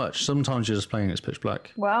not much. Sometimes you're just playing it's pitch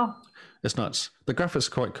black. Wow. It's nuts. The graphics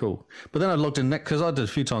are quite cool. But then I logged in, because I did a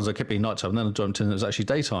few times, I kept being nighttime, and then I jumped in and it was actually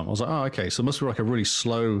daytime. I was like, oh, okay, so it must be like a really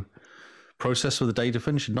slow process for the day to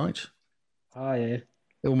finish at night. Oh, yeah.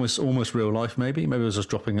 Almost real life, maybe. Maybe it was just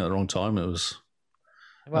dropping at the wrong time. It was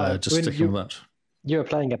just when sticking with that. You were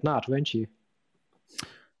playing at night, weren't you?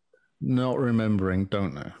 Not remembering,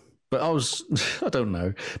 don't know. But I don't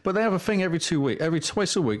know. But they have a thing every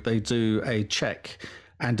twice a week, they do a check.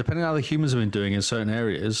 And depending on how the humans have been doing in certain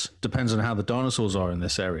areas, depends on how the dinosaurs are in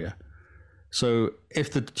this area. So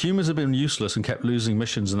if the humans have been useless and kept losing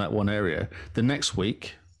missions in that one area, the next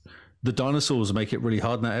week, the dinosaurs make it really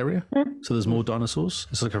hard in that area. So there's more dinosaurs.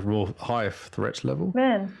 It's like a real high threat level.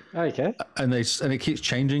 Man, Okay. And it keeps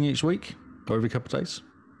changing each week or every couple of days.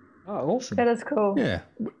 Oh, awesome. that is cool. Yeah.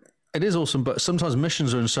 It is awesome, but sometimes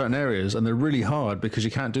missions are in certain areas and they're really hard because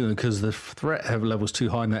you can't do them because the threat level's too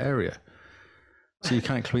high in that area. So you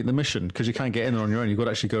can't complete the mission because you can't get in there on your own. You've got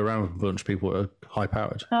to actually go around with a bunch of people that are high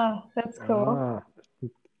powered. Oh, that's cool. Ah,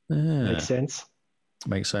 Yeah. makes sense.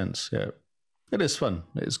 Makes sense. Yeah. It is fun.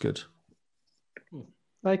 It is good.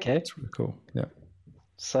 Okay. It's really cool. Yeah.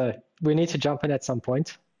 So we need to jump in at some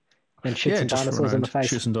point and shoot some just dinosaurs in the around, face.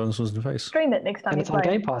 shoot some dinosaurs in the face. Stream it next time And you it's on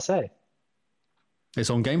play. Game Pass, eh?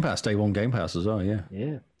 It's on Game Pass, day one Game Pass as well. Yeah.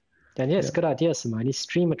 Yeah. And yes, good idea, Simone.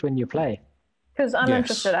 Stream it when you play. Because I'm Yes.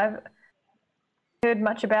 interested. I've heard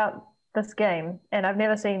much about this game, and I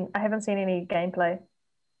haven't seen any gameplay.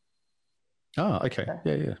 Ah, okay.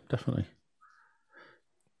 Yeah, definitely.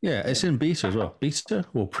 Yeah, it's in beta as well. Beta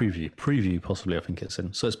or preview? Preview, possibly, I think it's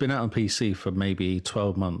in. So it's been out on PC for maybe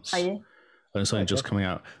 12 months. Are you? And it's only just coming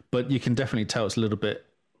out. But you can definitely tell it's a little bit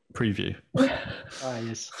preview. Ah,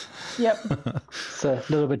 yes. Yep. It's a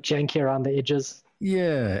little bit janky around the edges.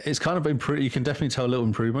 Yeah, it's kind of improved. You can definitely tell little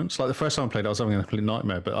improvements. Like the first time I played, I was having a complete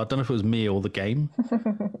nightmare. But I don't know if it was me or the game.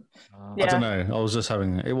 I don't know. I was just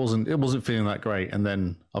having it wasn't feeling that great. And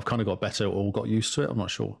then I've kind of got better or got used to it. I'm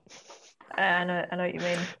not sure. I know what you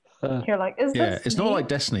mean. You're like, is Yeah, this it's me? not like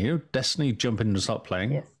Destiny. You know, Destiny jump in and start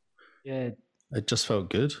playing. Yes. Yeah. It just felt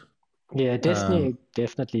good. Yeah, Destiny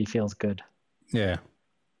definitely feels good. Yeah.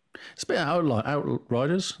 It's a bit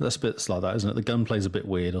Outriders. That's a bit like that, isn't it? The gunplay's a bit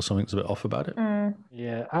weird or something's a bit off about it.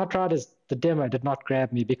 Yeah, Outriders, the demo did not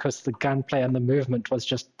grab me because the gunplay and the movement was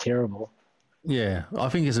just terrible. Yeah, I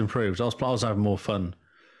think it's improved. I was having more fun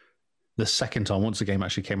the second time, once the game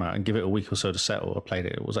actually came out, and give it a week or so to settle, I played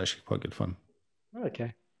it. It was actually quite good fun.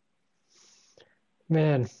 Okay.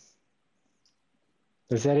 Man.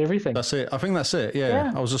 Is that everything? That's it. I think that's it.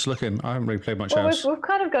 Yeah. I was just looking. I haven't really played much Well, else. we've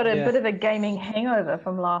kind of got a bit of a gaming hangover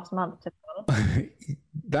from last month. To be honest.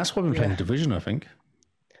 That's why we've been playing Division, I think.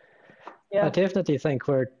 Yeah. I definitely think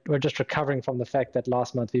we're just recovering from the fact that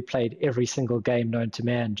last month we played every single game known to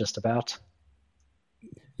man, just about.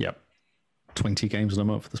 Yep. 20 games in a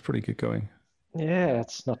month. That's pretty good going. Yeah,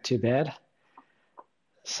 it's not too bad.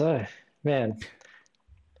 So, man.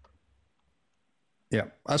 Yeah,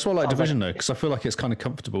 that's why I like Division though, because I feel like it's kind of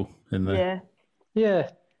comfortable in there. Yeah,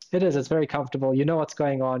 it is. It's very comfortable. You know what's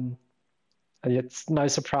going on. It's no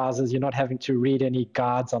surprises. You're not having to read any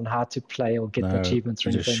guides on how to play or get the achievements or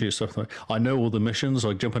anything. Just shoot stuff. I know all the missions.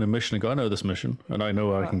 I jump in a mission and go, I know this mission, and I know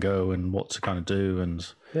where I can go and what to kind of do. And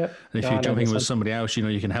if you're jumping with somebody else, you know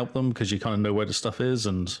you can help them because you kind of know where the stuff is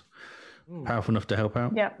and powerful enough to help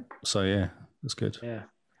out. Yeah. So yeah, that's good. Yeah.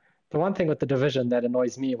 The one thing with the Division that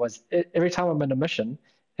annoys me was every time I'm in a mission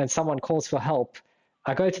and someone calls for help,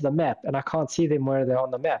 I go to the map and I can't see them where they're on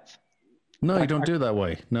the map. No, you don't do it that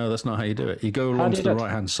way. No, that's not how you do it. You go along to the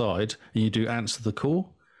right-hand side and you do answer the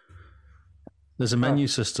call. There's a menu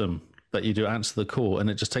system that you do answer the call and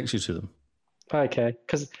it just takes you to them. Okay,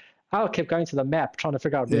 because I kept going to the map trying to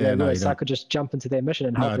figure out where they were so I could just jump into their mission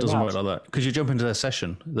and help them out. No, it doesn't work like that because you jump into their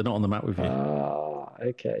session. They're not on the map with you.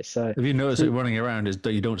 Okay, so... Have you noticed that running around is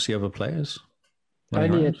that you don't see other players?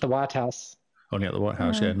 Only at the White House. Only at the White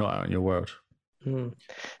House, yeah, not out in your world.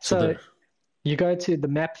 So you go to the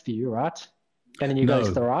map view, right? And then you go to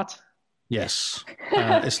the right? Yes.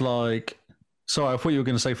 It's like... Sorry, I thought you were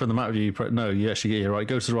going to say from the map view. No, you actually get it right.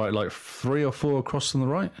 Go to the right, like 3 or 4 across from the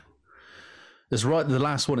right. It's right, the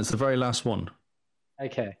last one. It's the very last one.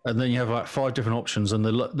 Okay. And then you have like 5 different options, and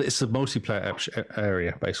it's a multiplayer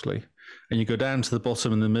area, basically. And you go down to the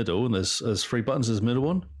bottom in the middle, and there's 3 buttons. There's the middle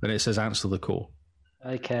one, and it says answer the call.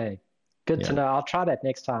 Okay. Good to know. I'll try that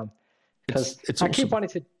next time. Because I keep wanting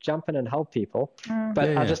to jump in and help people,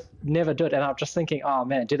 but I just never do it. And I'm just thinking, oh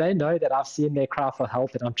man, do they know that I've seen their cry for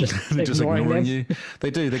help and I'm just ignoring them? You? They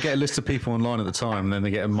do. They get a list of people online at the time, and then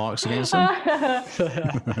they get marks against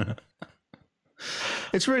them.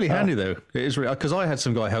 It's really handy though. It is really, because I had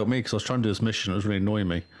some guy help me because I was trying to do this mission. It was really annoying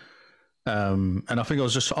me. And I think I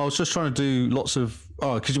was just trying to do lots of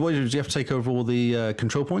because you have to take over all the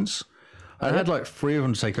control points. I had like 3 of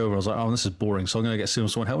them to take over. I was like, oh, this is boring. So I'm going to get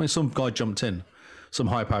someone help me. Some guy jumped in, some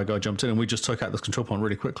high powered guy jumped in, and we just took out this control point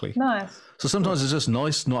really quickly. Nice. So sometimes it's just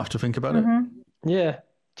nice not have to think about it. Yeah,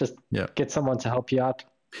 just get someone to help you out.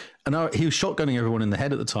 And he was shotgunning everyone in the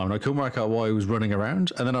head at the time, and I couldn't work out why he was running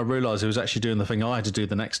around. And then I realised he was actually doing the thing I had to do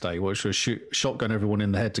the next day, which was shotgun everyone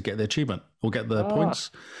in the head to get the achievement or get the points.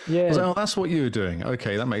 Yeah. I was like, oh, that's what you were doing.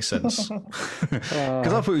 Okay, that makes sense. Because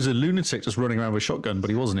I thought he was a lunatic just running around with a shotgun, but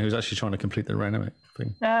he wasn't. He was actually trying to complete the dynamic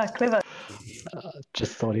thing. Clever.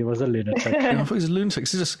 Just thought he was a lunatic. I thought he was a lunatic.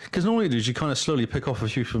 Because normally you kind of slowly pick off a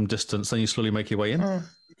few from distance, then you slowly make your way in.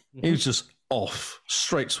 He was just off,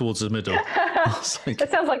 straight towards the middle. Like, that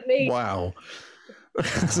sounds like me. Wow.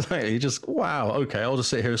 You just, wow, okay, I'll just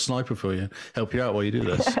sit here as sniper for you, help you out while you do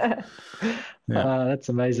this. That's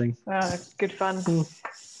amazing. Good fun.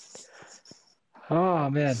 Oh,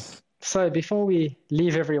 man. So before we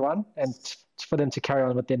leave everyone and for them to carry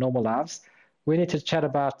on with their normal lives, we need to chat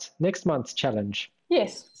about next month's challenge.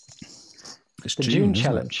 Yes. It's the June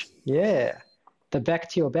challenge. Yeah. The Back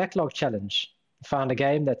to Your Backlog challenge. Found a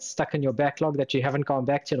game that's stuck in your backlog that you haven't gone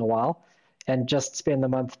back to in a while and just spend the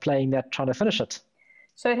month playing that, trying to finish it.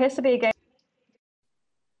 So it has to be a game.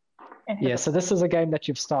 Yeah, so this is a game that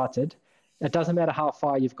you've started. It doesn't matter how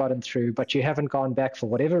far you've gotten through, but you haven't gone back for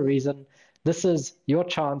whatever reason. This is your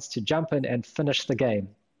chance to jump in and finish the game.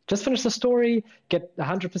 Just finish the story, get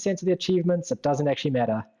 100% of the achievements. It doesn't actually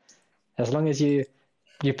matter. As long as you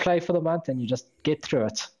play for the month and you just get through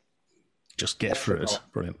it. Just get through it.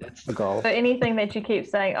 Brilliant. That's the goal. So anything that you keep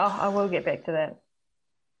saying, oh, I will get back to that.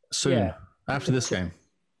 Soon, after this game.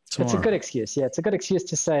 Tomorrow. It's a good excuse. Yeah, it's a good excuse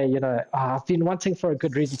to say, I've been wanting for a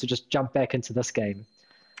good reason to just jump back into this game.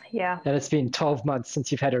 Yeah. And it's been 12 months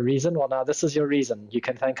since you've had a reason. Well, now this is your reason. You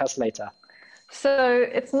can thank us later. So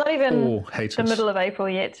it's not even the middle of April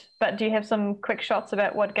yet, but do you have some quick shots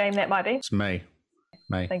about what game that might be? It's May.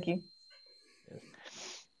 Thank you.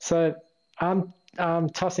 So I'm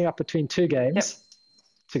tossing up between 2 games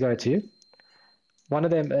to go to. One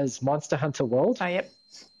of them is Monster Hunter World. Oh, yep.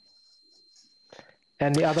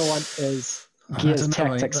 And the other one is Gears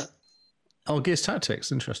Tactics. Gears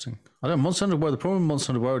Tactics. Interesting. I don't know. Monster Hunter World, the problem with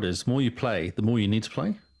Monster Hunter World is the more you play, the more you need to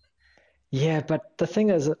play. Yeah, but the thing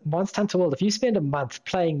is, Monster Hunter World, if you spend a month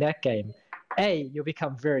playing that game, A, you'll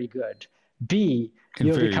become very good. B, In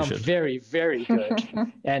you'll theory, you become should. very, very good.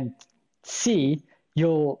 And C,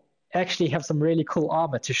 you'll actually have some really cool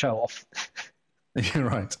armor to show off. You're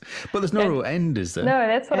right. But there's no real end, is there? No,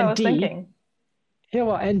 that's what I And was D, thinking. Yeah,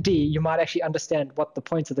 well, and D, you might actually understand what the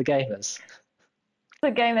point of the game is. It's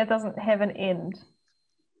a game that doesn't have an end.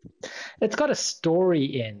 It's got a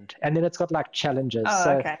story end, and then it's got like challenges. Oh,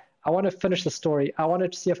 so okay. I want to finish the story. I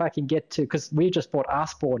wanted to see if I can get to, because we just bought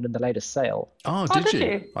Iceborne in the latest sale. Oh, Oh, did did you?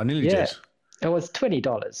 you? I nearly Yeah. did. It was $20,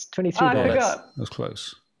 $23. Oh, I forgot. That was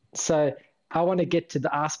close. So I want to get to the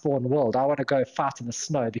Iceborne world. I want to go fight in the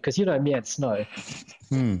snow, because you know me and snow.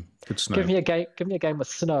 Good snow. Give me a game with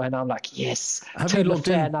snow, and I'm like, yes. Have Turn you the logged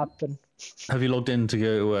in? fan up and Have you logged in to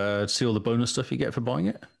go see all the bonus stuff you get for buying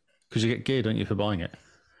it? Because you get gear, don't you, for buying it?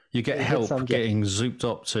 You get you get help some gear. getting zooped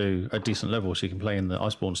up to a decent level so you can play in the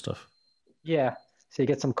Iceborne stuff. yeah. So you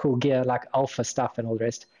get some cool gear like alpha stuff and all the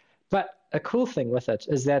rest. But a cool thing with it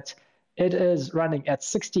is that it is running at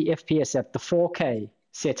 60 FPS at the 4K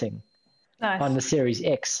setting Nice. on the Series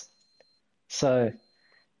X. So,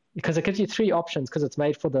 because it gives you three options, because it's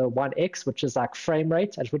made for the One X, which is like frame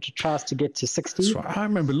rate, at which it tries to get to 60. That's right. I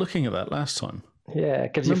remember looking at that last time. Yeah,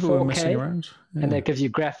 it gives you Remember we were messing 4K, around? Yeah. and it gives you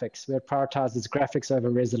graphics, where it prioritizes graphics over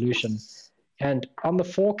resolution. And on the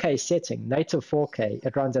 4K setting, native 4K,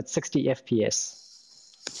 it runs at 60 FPS.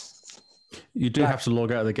 You do have to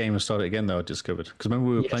log out of the game and start it again, though, I discovered. Because remember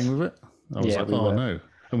we were Yes. playing with it? I was Yeah, like, we oh were. no.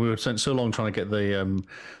 And we were spent so long trying to get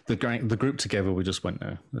the group together, we just went,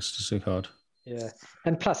 no, that's just too hard. Yeah.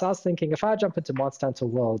 And plus, I was thinking, if I jump into Monster Hunter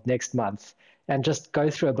World next month and just go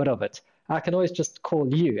through a bit of it, I can always just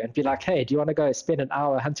call you and be like, hey, do you want to go spend an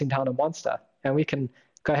hour hunting down a monster? And we can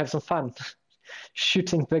go have some fun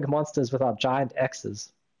shooting big monsters with our giant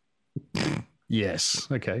axes. Yes,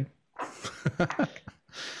 okay.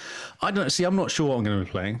 I don't see. I'm not sure what I'm going to be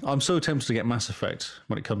playing. I'm so tempted to get Mass Effect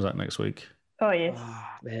when it comes out next week. Oh, yes. Oh,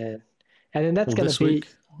 man. And then that's Or going this to be, week,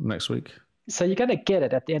 next week. so you're going to get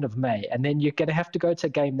it at the end of May, and then you're going to have to go to a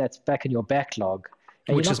game that's back in your backlog.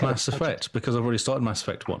 and Which you're is not gonna Mass touch it. Effect, because I've already started Mass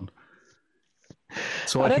Effect 1.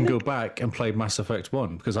 So I I don't can go think- back and play Mass Effect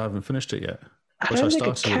 1 because I haven't finished it yet. I Which I don't think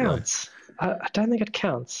it started with, though. counts. I don't think it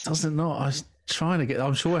counts. Does it not? I was trying to get.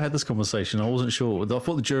 I'm sure I had this conversation. I wasn't sure. I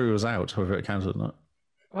thought the jury was out, whether it counted or not.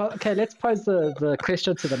 Well, okay, let's pose the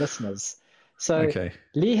question to the listeners. So Okay.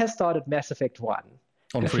 Lee has started Mass Effect 1.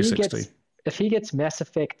 On If he 360. if he gets Mass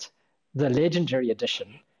Effect, the Legendary Edition,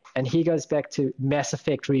 and he goes back to Mass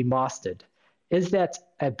Effect Remastered, is that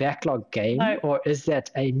a backlog game No. or is that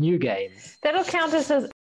a new game? That'll count as to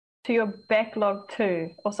your backlog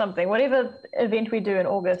too, or something. Whatever event we do in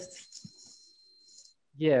August.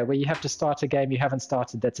 Yeah, where you have to start a game you haven't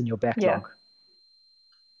started that's in your backlog.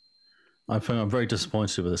 I'm very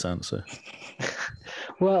disappointed with this answer.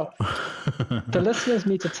 Well, the listeners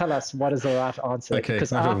need to tell us what is the right answer. Okay,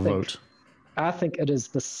 because now have a vote. I think it is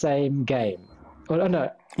the same game. Oh,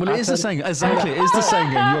 no. Well, it is the same. Exactly, it is the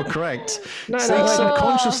same game. You're correct. No, So no,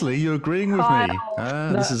 subconsciously, you're agreeing with me.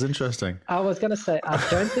 Wow. This is interesting. I was going to say, I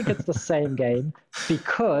don't think it's the same game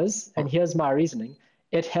because, and here's my reasoning,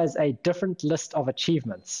 it has a different list of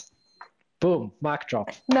achievements. Boom, mic drop.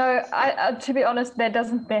 No, I to be honest, that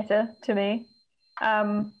doesn't matter to me.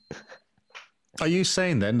 Are you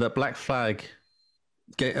saying then that Black Flag,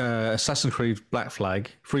 Assassin's Creed Black Flag,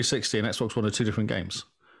 360 and Xbox One are two different games?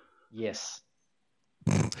 Yes.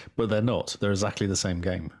 But they're not. They're exactly the same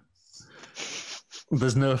game.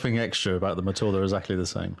 There's nothing extra about them at all. They're exactly the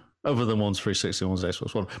same. Other than one's 360 and one's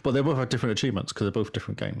Xbox One. But they both have different achievements because they're both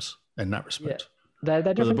different games in that respect. They're But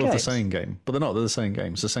they're different both games. the same game. But they're not. They're the same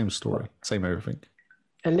game. It's the same story. Same everything.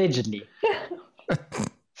 Allegedly.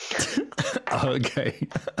 Okay.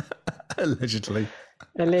 Allegedly.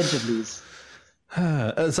 Allegedly.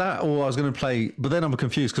 Is that all I was going to play? But then I'm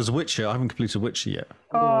confused because Witcher, I haven't completed Witcher yet.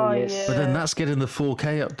 Oh, yes. yeah. But then that's getting the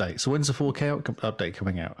 4K update. So when's the 4K update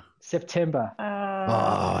coming out? September.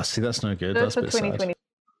 See, that's no good. That's That's a for bit sad. 2020.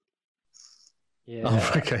 Yeah.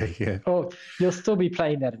 Oh, okay, yeah. Oh, you'll still be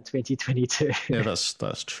playing that in 2022. Yeah,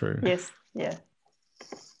 that's true. Yes, yeah.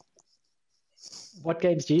 What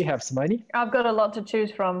games do you have, Simone? I've got a lot to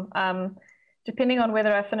choose from. Depending on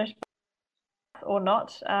whether I finish or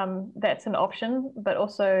not, that's an option. But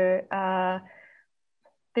also,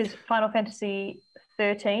 there's Final Fantasy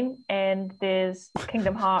 13 and there's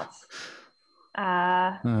Kingdom Hearts.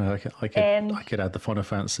 I And- could add the Final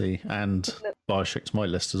Fantasy and Bioshock to my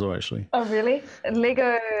list as well, actually. Oh, really?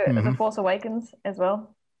 Lego The Force Awakens as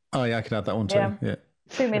well. Oh, yeah, I could add that one too. Yeah. Yeah.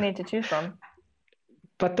 Too many to choose from.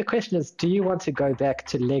 But the question is, do you want to go back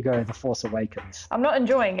to Lego The Force Awakens? I'm not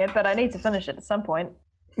enjoying it, but I need to finish it at some point.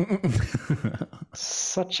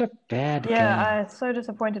 Such a bad game. Yeah, I'm so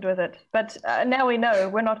disappointed with it. But now we know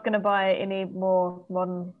we're not going to buy any more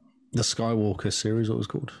modern. The Skywalker series, what it was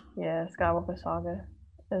called? Yeah, Skywalker Saga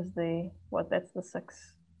is that's the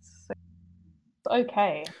sixth.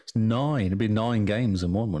 Okay. It's 9. It'd be 9 games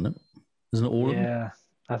in one, wouldn't it? Isn't it all of them? Yeah,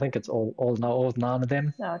 I think it's all 9 of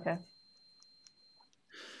them. Oh, okay.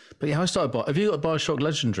 But yeah, I started have you got Bioshock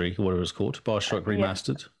Legendary, or whatever it's called? Bioshock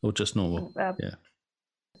Remastered? Or just normal? Yeah.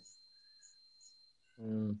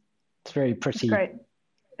 It's very pretty.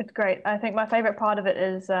 It's great. I think my favorite part of it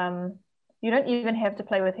is you don't even have to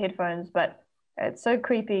play with headphones, but it's so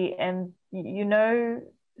creepy, and you know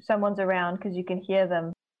someone's around because you can hear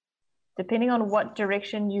them. Depending on what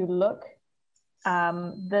direction you look,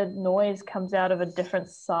 the noise comes out of a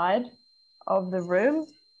different side of the room.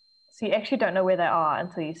 So you actually don't know where they are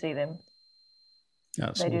until you see them.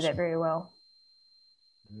 That's they awesome. do that very well.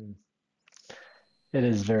 It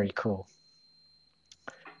is very cool.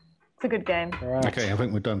 It's a good game. Right. Okay, I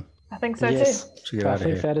think we're done. I think so Yes, too. So get I out of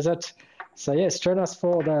think here. that is it. So yes, join us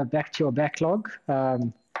for the Back to Your Backlog.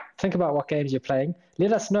 Think about what games you're playing.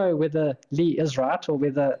 Let us know whether Lee is right or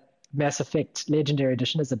whether Mass Effect Legendary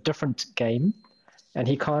Edition is a different game and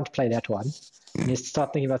he can't play that one. He needs to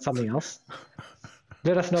start thinking about something else.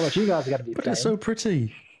 Let us know what you guys are going to be But playing. it's so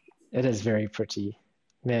pretty. It is very pretty.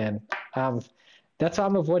 Man, that's why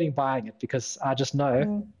I'm avoiding buying it, because I just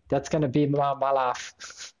know that's going to be my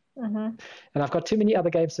life. And I've got too many other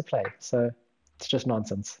games to play, so it's just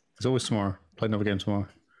nonsense. It's always tomorrow. Play another game tomorrow.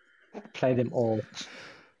 Play them all.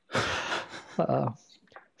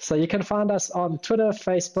 So you can find us on Twitter,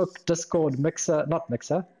 Facebook, Discord,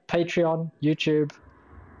 Patreon, YouTube.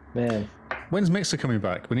 Man. When's Mixer coming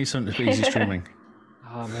back? We need something for easy streaming.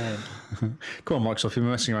 Oh, man. Come on, Microsoft. You've been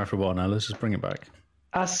messing around for a while now. Let's just bring it back.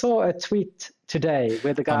 I saw a tweet today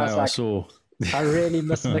where the guy was like, I saw. I really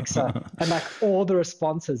miss Mixer. And like all the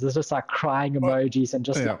responses is just like crying emojis and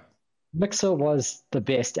just like, Mixer was the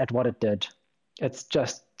best at what it did. It's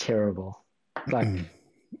just terrible. Like,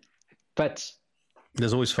 but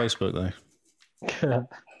there's always Facebook though.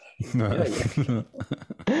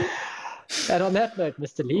 And on that note,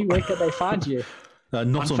 Mr. Lee, where can they find you?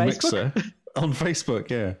 Not on Facebook? Mixer. On Facebook,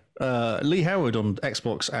 yeah. Lee Howard on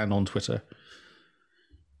Xbox and on Twitter.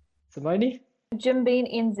 Simone? Jim Bean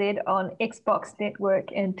NZ on Xbox Network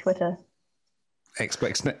and Twitter.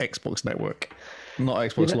 Xbox Network, not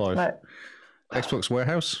Xbox Live. No. Xbox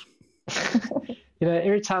Warehouse. You know,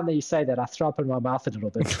 every time that you say that, I throw up in my mouth a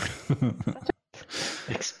little bit.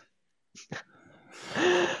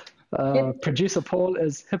 Producer Paul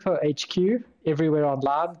is Hippo HQ everywhere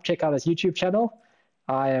online. Check out his YouTube channel.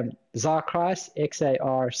 I am Zarcrius,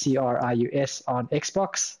 Xarcrius on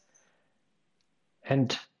Xbox.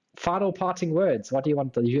 And final parting words. What do you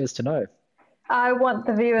want the viewers to know? I want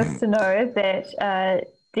the viewers to know that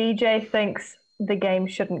DJ thinks the game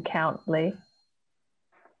shouldn't count, Lee.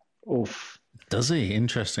 Oof. Does he?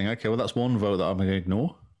 Interesting. Okay, well, that's one vote that I'm going to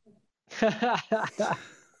ignore.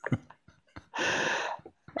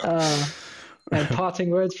 And parting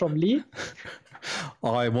words from Lee?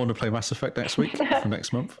 I want to play Mass Effect next week, for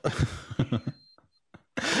next month.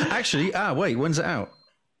 Actually, wait, when's it out?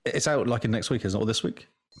 It's out like in next week, isn't it? Or this week?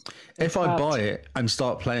 If I buy it and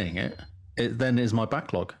start playing it, it then is my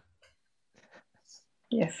backlog.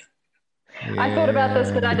 Yes. Yeah. I thought about this,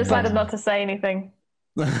 but I decided not to say anything.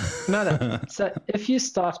 No. So if you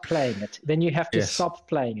start playing it, then you have to stop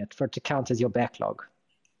playing it for it to count as your backlog.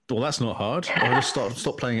 Well, that's not hard. I just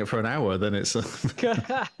stop playing it for an hour, then it's it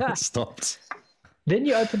stopped. Then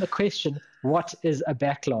you open the question, what is a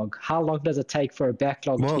backlog? How long does it take for a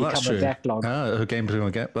backlog to become a backlog? A game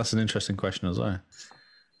to get. That's an interesting question as well.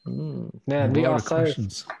 Man, we are so...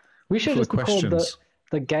 questions. We should just be called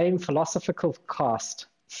the Game Philosophical Cast.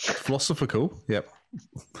 Philosophical? Yep.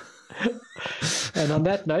 And on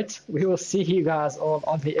that note, we will see you guys all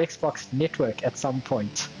on the Xbox Network at some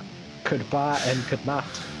point. Goodbye and good night.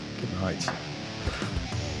 Good night.